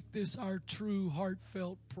could make this our true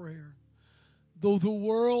heartfelt prayer. Though the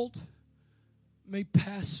world may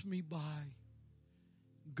pass me by,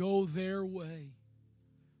 go their way,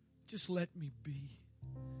 just let me be.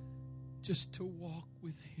 Just to walk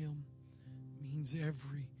with Him means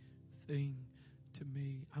everything to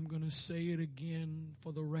me. I'm going to say it again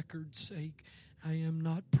for the record's sake. I am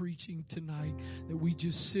not preaching tonight that we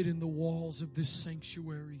just sit in the walls of this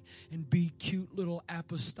sanctuary and be cute little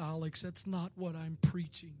apostolics. That's not what I'm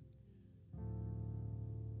preaching.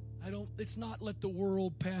 It's not let the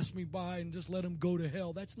world pass me by and just let them go to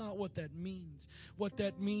hell. That's not what that means. What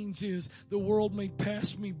that means is the world may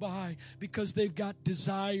pass me by because they've got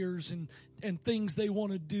desires and things they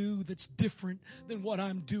want to do that's different than what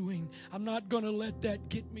I'm doing. I'm not going to let that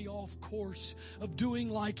get me off course of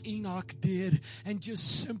doing like Enoch did and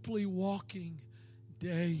just simply walking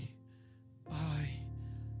day by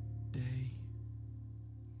day.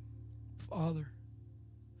 Father,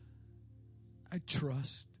 I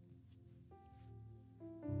trust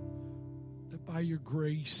that by your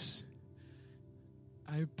grace,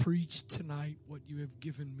 I have preached tonight what you have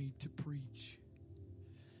given me to preach.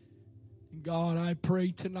 And God, I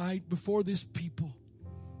pray tonight before this people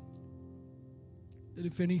That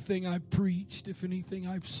if anything I've preached, if anything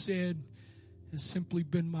I've said has simply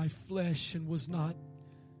been my flesh and was not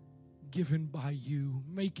given by you,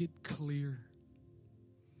 make it clear.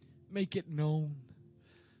 Make it known.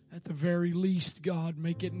 At the very least, God,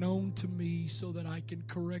 make it known to me so that I can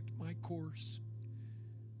correct my course.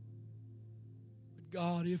 But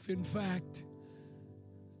God, if in fact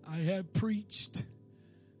I have preached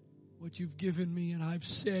what you've given me and I've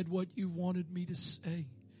said what you wanted me to say,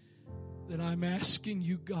 then I'm asking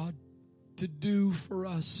you, God, to do for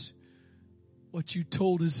us what you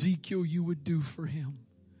told Ezekiel you would do for him.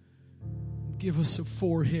 Give us a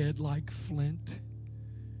forehead like Flint.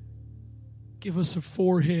 Give us a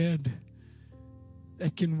forehead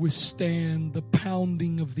that can withstand the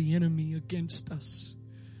pounding of the enemy against us,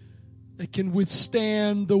 that can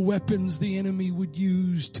withstand the weapons the enemy would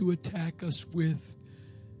use to attack us with,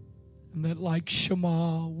 and that like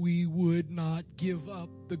Shema, we would not give up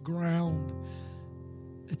the ground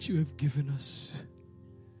that you have given us.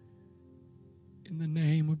 In the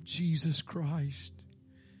name of Jesus Christ,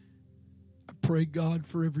 I pray, God,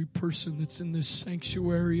 for every person that's in this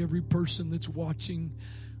sanctuary, every person that's watching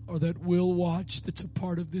or that will watch, that's a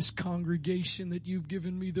part of this congregation that you've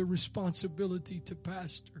given me the responsibility to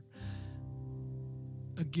pastor.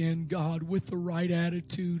 Again, God, with the right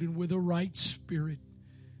attitude and with a right spirit,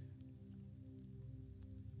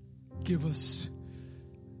 give us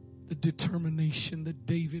the determination that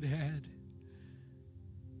David had.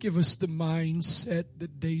 Give us the mindset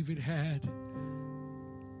that David had.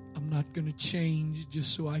 I'm not going to change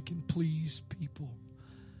just so I can please people.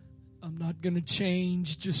 I'm not going to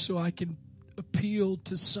change just so I can appeal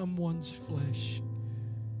to someone's flesh.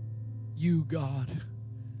 You, God,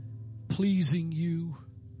 pleasing you,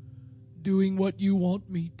 doing what you want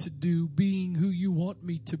me to do, being who you want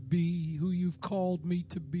me to be, who you've called me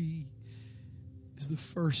to be, is the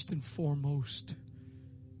first and foremost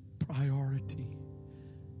priority.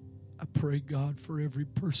 I pray, God, for every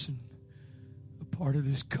person a part of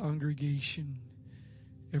this congregation,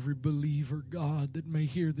 every believer, God, that may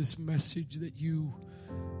hear this message, that you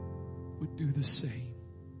would do the same.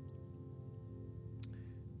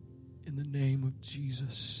 In the name of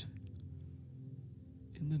Jesus.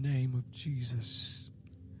 In the name of Jesus.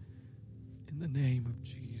 In the name of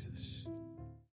Jesus.